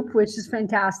your group, which is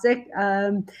fantastic.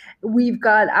 We've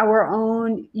got our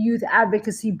own youth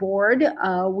advocacy board.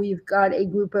 We've got a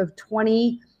group of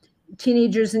 20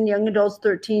 teenagers and young adults,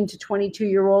 13 to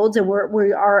 22-year-olds, and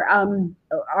we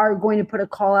are going to put a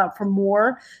call out for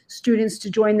more students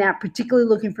to join that, particularly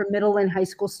looking for middle and high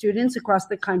school students across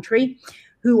the country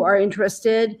who are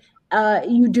interested.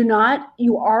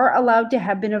 You are allowed to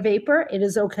have been a vapor. It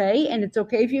is okay. And it's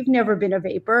okay if you've never been a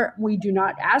vapor. We do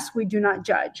not ask, we do not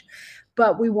judge,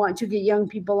 but we want to get young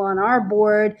people on our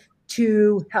board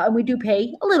and we do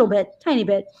pay a little bit, tiny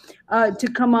bit, to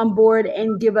come on board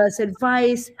and give us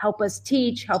advice, help us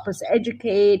teach, help us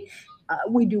educate.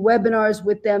 We do webinars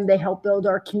with them. They help build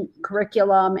our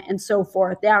curriculum and so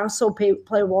forth. They also play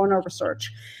a role in our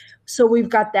research. So we've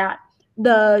got that.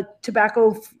 The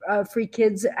Tobacco Free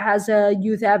Kids has a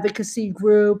youth advocacy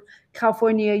group.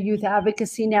 California Youth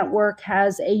Advocacy Network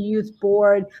has a youth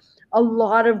board. A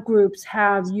lot of groups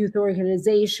have youth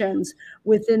organizations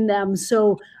within them.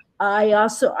 So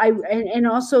also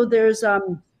there's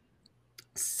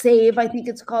SAVE, I think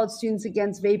it's called, Students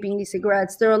Against Vaping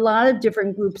E-Cigarettes. There are a lot of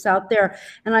different groups out there,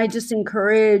 and I just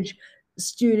encourage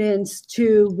students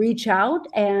to reach out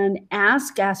and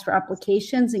ask for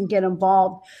applications and get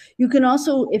involved. You can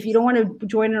also, if you don't want to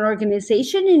join an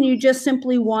organization and you just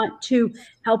simply want to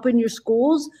help in your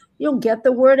schools, get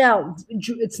the word out.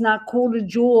 It's not cool to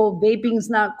juul. Vaping's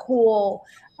not cool.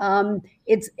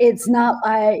 It's not,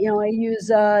 I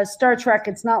use Star Trek.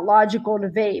 It's not logical to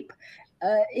vape.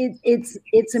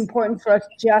 It's important for us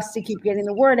just to keep getting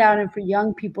the word out and for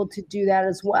young people to do that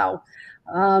as well.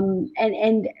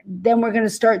 And then we're going to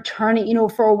start turning,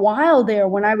 for a while there,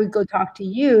 when I would go talk to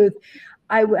youth,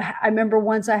 I remember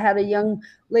once I had a young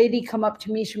lady come up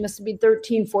to me, she must be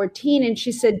 13, 14. And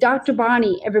she said, Dr.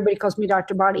 Bonnie, everybody calls me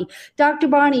Dr. Bonnie. Dr.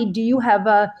 Bonnie, do you have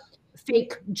a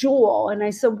fake juul? And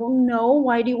I said, well, no,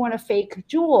 why do you want a fake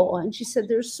juul? And she said,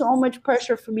 there's so much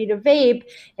pressure for me to vape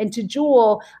and to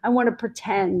juul. I want to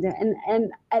pretend.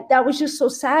 And that was just so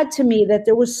sad to me that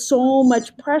there was so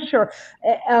much pressure.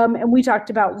 And we talked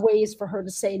about ways for her to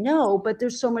say no, but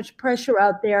there's so much pressure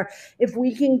out there. If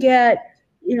we can get,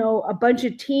 a bunch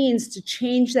of teens to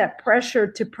change that pressure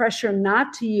to pressure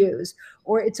not to use,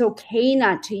 or it's okay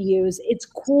not to use, it's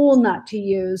cool not to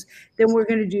use, then we're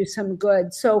going to do some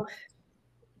good. So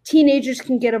teenagers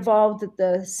can get involved at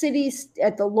the cities,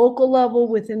 at the local level,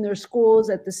 within their schools,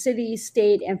 at the city,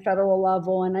 state, and federal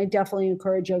level. And I definitely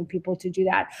encourage young people to do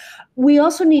that. We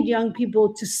also need young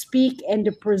people to speak and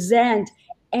to present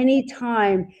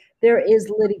anytime there is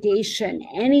litigation,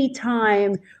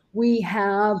 anytime we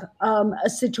have a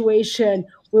situation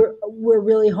we're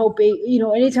really hoping,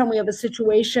 anytime we have a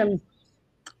situation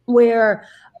where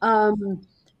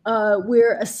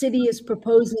where a city is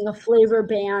proposing a flavor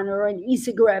ban or an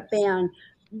e-cigarette ban,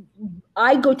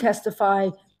 I go testify.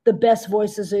 The best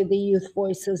voices are the youth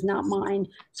voices, not mine.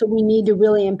 So we need to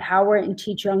really empower and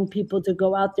teach young people to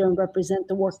go out there and represent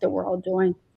the work that we're all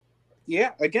doing.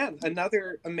 Yeah, again,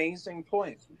 another amazing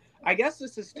point. I guess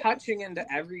this is touching into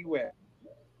everywhere,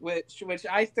 which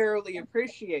I thoroughly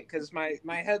appreciate because my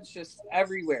head's just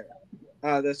everywhere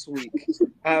this week.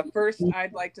 First,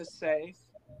 I'd like to say,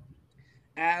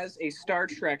 as a Star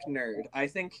Trek nerd, I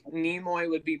think Nimoy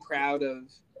would be proud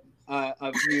of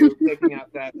you picking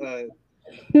up that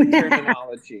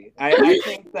terminology. I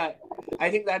think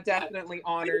that definitely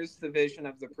honors the vision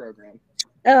of the program.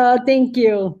 Thank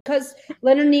you. Because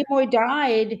Leonard Nimoy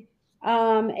died,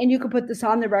 and you could put this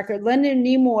on the record. Leonard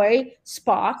Nimoy,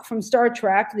 Spock from Star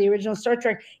Trek, the original Star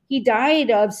Trek, he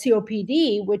died of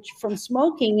COPD, which from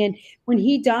smoking. And when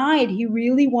he died, he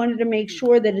really wanted to make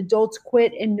sure that adults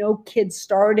quit and no kids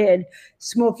started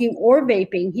smoking or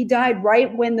vaping. He died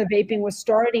right when the vaping was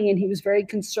starting, and he was very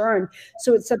concerned.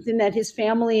 So it's something that his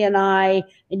family and I,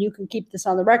 and you can keep this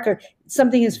on the record,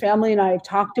 something his family and I have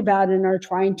talked about and are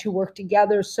trying to work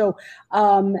together. So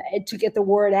to get the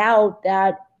word out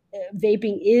that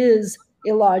vaping is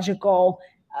illogical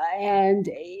and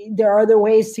there are other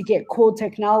ways to get cool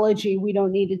technology. We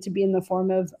don't need it to be in the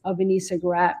form of an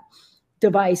e-cigarette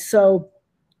device. So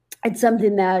it's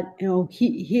something that,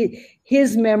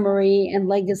 his memory and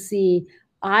legacy,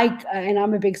 and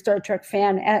I'm a big Star Trek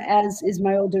fan, as is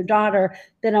my older daughter,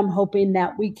 that I'm hoping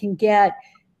that we can get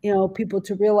people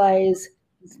to realize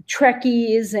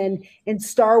Trekkies and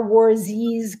Star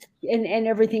Warsies and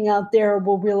everything out there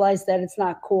will realize that it's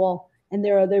not cool and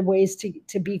there are other ways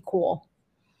to be cool.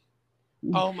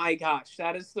 Oh my gosh,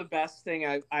 that is the best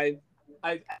thing I've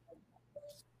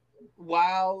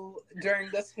while during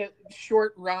this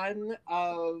short run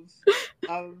of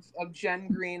Gen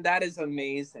Green, that is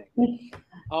amazing.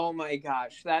 Oh my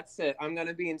gosh, that's it. I'm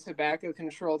gonna be in tobacco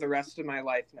control the rest of my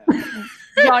life now.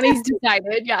 Johnny's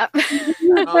decided, yeah.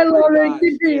 I love it.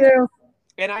 Good for you.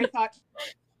 And I thought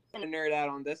I'm gonna nerd out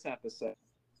on this episode.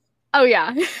 Oh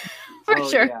yeah, for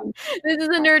sure. Yeah. This is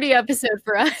a nerdy episode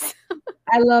for us.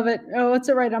 I love it. Oh, it's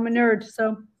all right. I'm a nerd,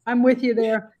 so I'm with you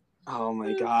there. Oh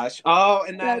my gosh. Oh,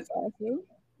 and that's awesome.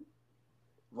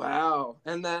 Wow.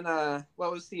 And then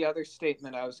what was the other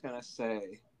statement I was gonna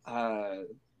say?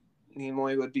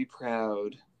 Nimoy would be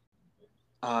proud.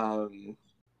 Sorry,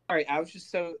 I was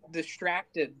just so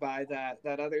distracted by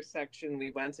that other section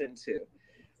we went into.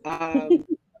 Oh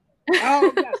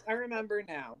yes, I remember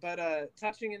now. But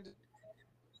touching into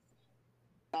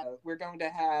we're going to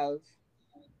have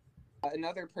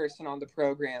another person on the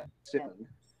program soon,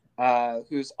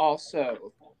 who's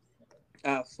also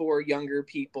for younger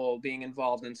people being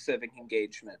involved in civic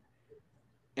engagement.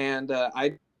 And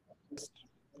I'd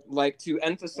like to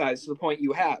emphasize the point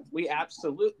you have. We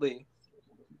absolutely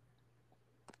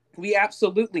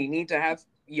need to have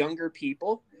younger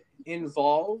people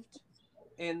involved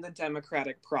in the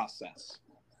democratic process.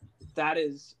 That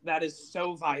is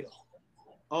so vital.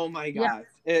 Oh my God.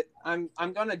 Yeah.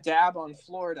 I'm gonna dab on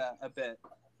Florida a bit,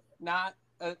 not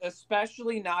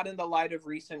especially not in the light of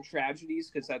recent tragedies,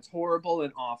 because that's horrible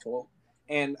and awful,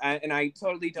 and I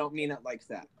totally don't mean it like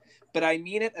that, but I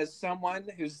mean it as someone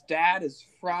whose dad is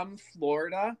from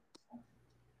Florida.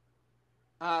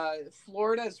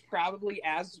 Florida is probably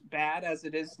as bad as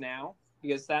it is now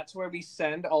because that's where we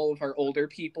send all of our older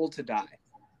people to die.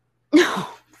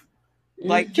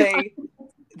 Like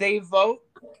they vote.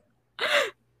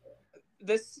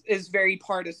 This is very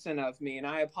partisan of me, and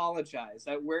I apologize.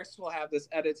 At worst, we'll have this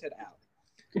edited out.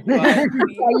 But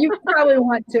you probably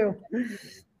want to.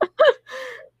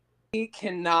 We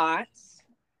cannot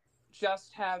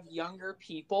just have younger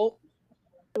people,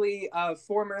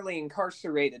 formerly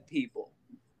incarcerated people,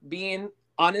 being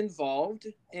uninvolved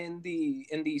in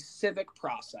the civic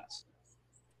process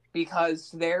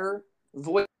because their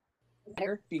voice,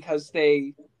 because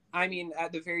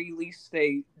at the very least,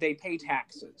 they pay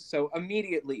taxes. So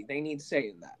immediately they need say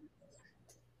in that.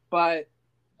 But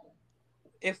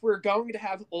if we're going to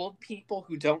have old people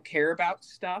who don't care about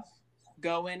stuff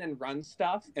go in and run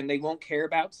stuff, and they won't care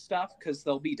about stuff because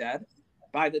they'll be dead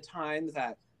by the time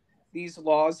that these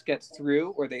laws get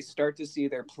through, or they start to see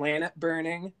their planet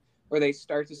burning, or they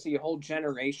start to see a whole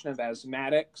generation of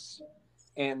asthmatics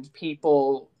and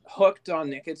people hooked on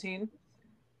nicotine,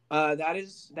 that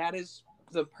is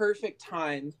the perfect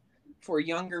time for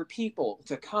younger people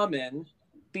to come in,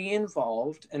 be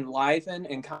involved, enliven,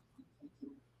 and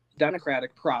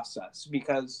democratic process.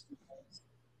 Because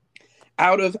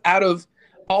out of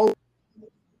all of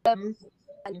them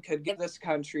could give this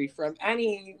country from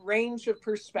any range of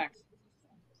perspective.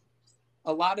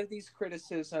 A lot of these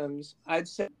criticisms, I'd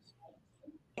say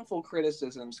painful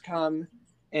criticisms, come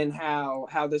in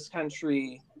how this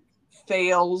country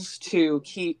fails to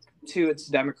keep to its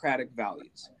democratic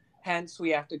values. Hence, we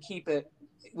have to keep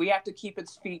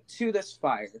its feet to this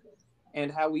fire.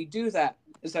 And how we do that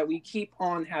is that we keep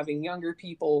on having younger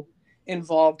people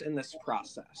involved in this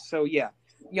process. So yeah,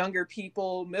 younger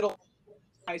people, middle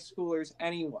high schoolers,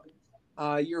 anyone,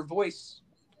 your voice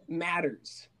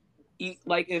matters.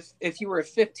 Like if you were a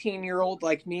 15-year-old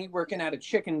like me working at a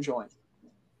chicken joint,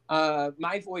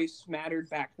 my voice mattered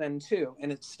back then too,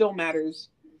 and it still matters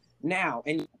now.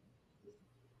 And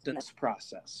in this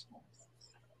process,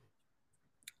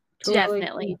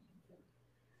 Definitely.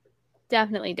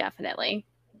 Definitely.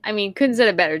 I mean, couldn't said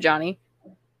it better, Johnny.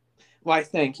 Why,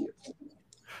 thank you.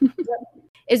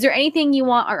 Is there anything you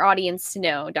want our audience to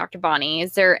know, Dr. Bonnie?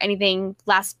 Is there anything,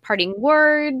 last parting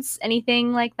words,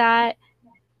 anything like that?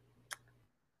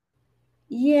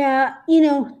 Yeah,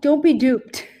 don't be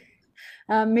duped.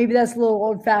 Maybe that's a little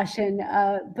old-fashioned,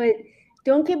 but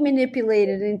don't get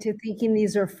manipulated into thinking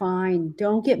these are fine.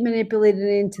 Don't get manipulated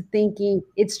into thinking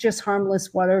it's just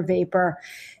harmless water vapor.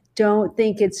 Don't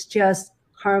think it's just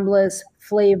harmless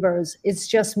flavors. It's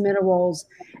just minerals.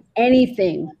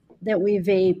 Anything that we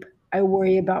vape, I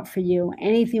worry about for you.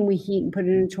 Anything we heat and put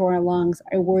it into our lungs,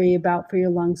 I worry about for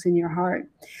your lungs and your heart.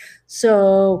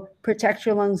 So protect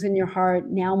your lungs and your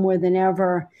heart now more than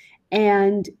ever.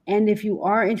 And if you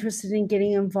are interested in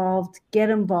getting involved, get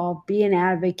involved, be an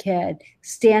advocate,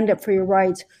 stand up for your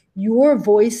rights. Your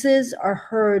voices are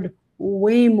heard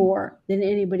way more than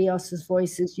anybody else's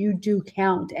voices. You do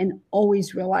count, and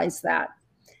always realize that.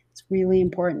 It's really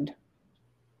important.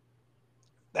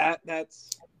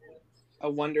 That's a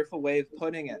wonderful way of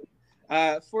putting it.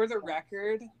 For the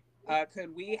record,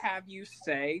 could we have you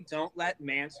say, "Don't let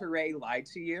manta ray lie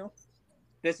to you"?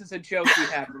 This is a joke we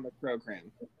have in the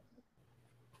program.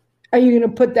 Are you going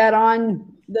to put that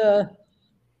on the?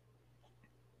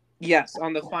 Yes,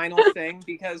 on the final thing,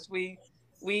 because we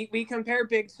compare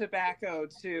Big Tobacco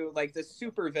to like the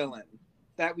supervillain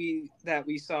that we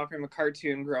saw from a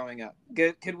cartoon growing up.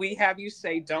 Could we have you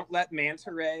say, "Don't let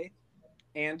manta ray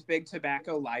and Big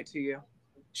Tobacco lie to you"?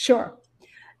 Sure.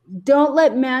 Don't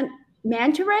let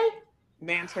manta ray?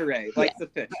 Manta ray, like the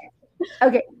fish.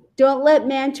 Okay. Don't let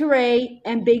manta ray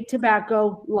and Big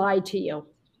Tobacco lie to you.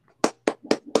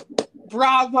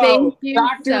 Bravo, Thank you,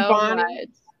 Dr. so Bonnie. much.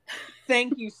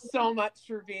 Thank you so much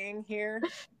for being here.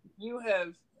 You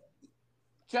have,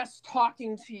 just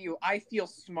talking to you, I feel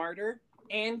smarter,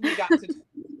 and we got to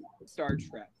Star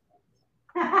Trek.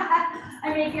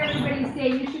 I make everybody's day.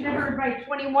 You should have heard my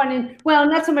 21 and, well,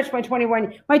 not so much my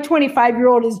 21. My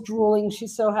 25-year-old is drooling.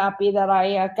 She's so happy that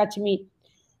I got to meet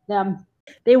them.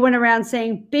 They went around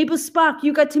saying, "Baby Spock,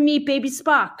 you got to meet Baby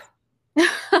Spock."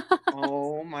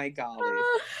 Oh my golly.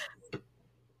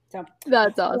 So,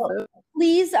 That's awesome.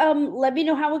 please let me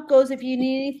know how it goes if you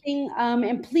need anything.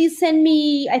 And please send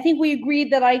me, I think we agreed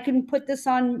that I can put this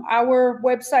on our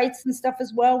websites and stuff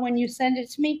as well when you send it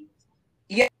to me.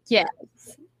 Yes. Yes.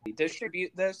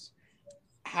 Distribute this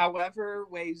however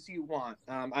ways you want.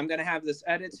 I'm going to have this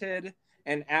edited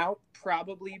and out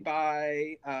probably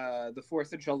by the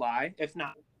 4th of July, if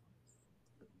not.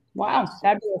 Wow,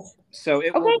 fabulous. So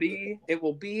it will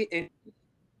be in.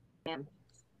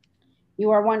 You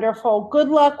are wonderful. Good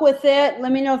luck with it.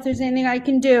 Let me know if there's anything I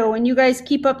can do. And you guys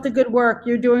keep up the good work.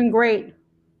 You're doing great.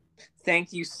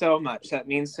 Thank you so much. That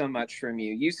means so much from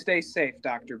you. You stay safe,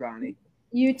 Dr. Bonnie.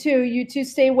 You too. You too.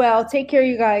 Stay well. Take care,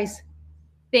 you guys.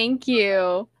 Thank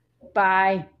you.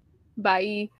 Bye.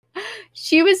 Bye.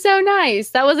 She was so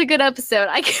nice. that was a good episode.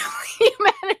 I can't believe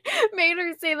you made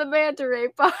her say the manta ray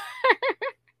part.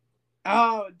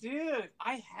 Oh, dude,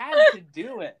 I had to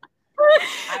do it.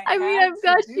 I mean, I'm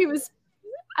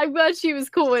glad she was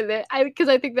cool with it. Because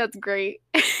I think that's great.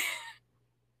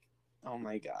 Oh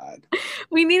my God.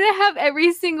 We need to have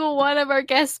every single one of our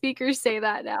guest speakers say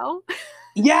that now.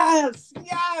 Yes.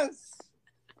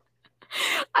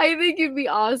 I think it'd be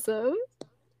awesome.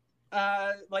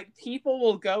 Like, people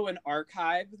will go and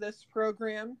archive this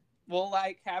program. We'll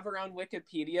like have our own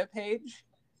Wikipedia page.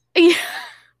 Yeah.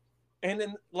 And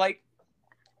then like,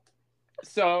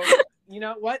 so you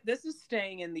know what? This is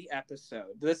staying in the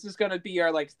episode. This is going to be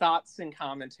our like thoughts and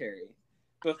commentary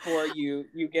before you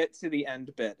get to the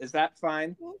end bit. Is that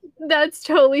fine? That's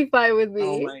totally fine with me.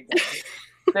 Oh my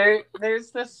God.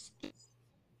 There's this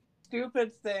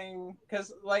stupid thing,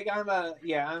 because like I'm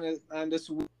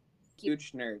this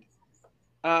huge nerd.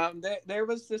 There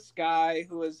was this guy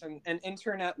who was an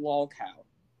internet lol cow,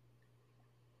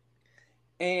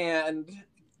 and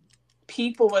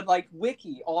people would like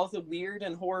wiki all the weird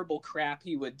and horrible crap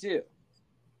he would do.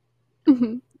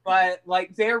 Mm-hmm. But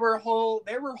like there were whole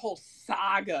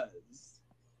sagas.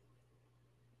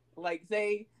 Like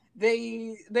they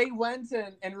went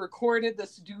and recorded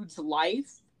this dude's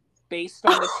life based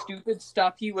on the stupid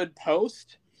stuff he would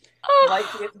post. Like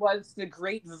it was the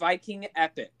Great Viking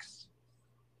Epics.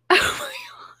 Oh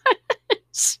my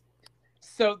gosh.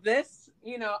 So this,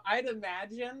 you know, I'd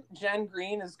imagine Jen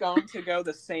Green is going to go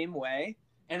the same way.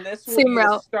 And this will be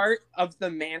the start of the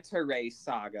Manta Ray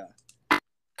saga.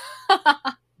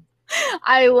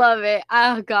 I love it.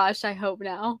 Oh gosh, I hope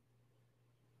now.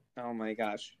 Oh my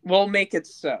gosh. We'll make it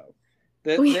so.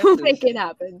 We will make it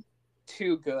happen.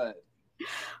 Too good.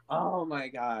 Oh my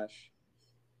gosh.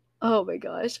 Oh my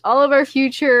gosh. All of our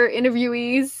future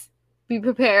interviewees, be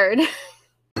prepared.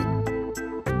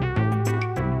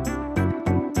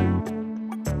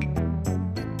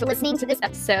 For listening to this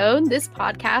episode, this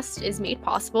podcast is made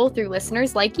possible through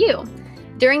listeners like you.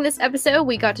 During this episode,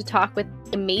 we got to talk with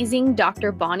amazing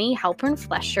Dr. Bonnie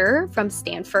Halpern-Flesher from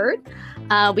Stanford.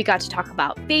 We got to talk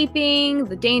about vaping,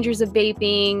 the dangers of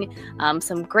vaping,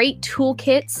 some great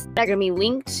toolkits that are going to be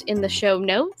linked in the show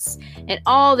notes, and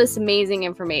all this amazing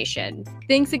information.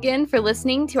 Thanks again for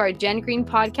listening to our Jen Green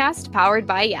podcast powered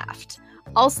by Yaft.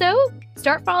 Also,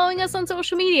 start following us on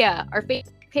social media. Our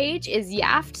Facebook page is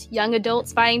Yaft Young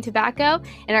Adults Fighting Tobacco,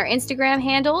 and our Instagram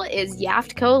handle is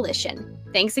Yaft Coalition.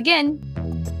 Thanks again.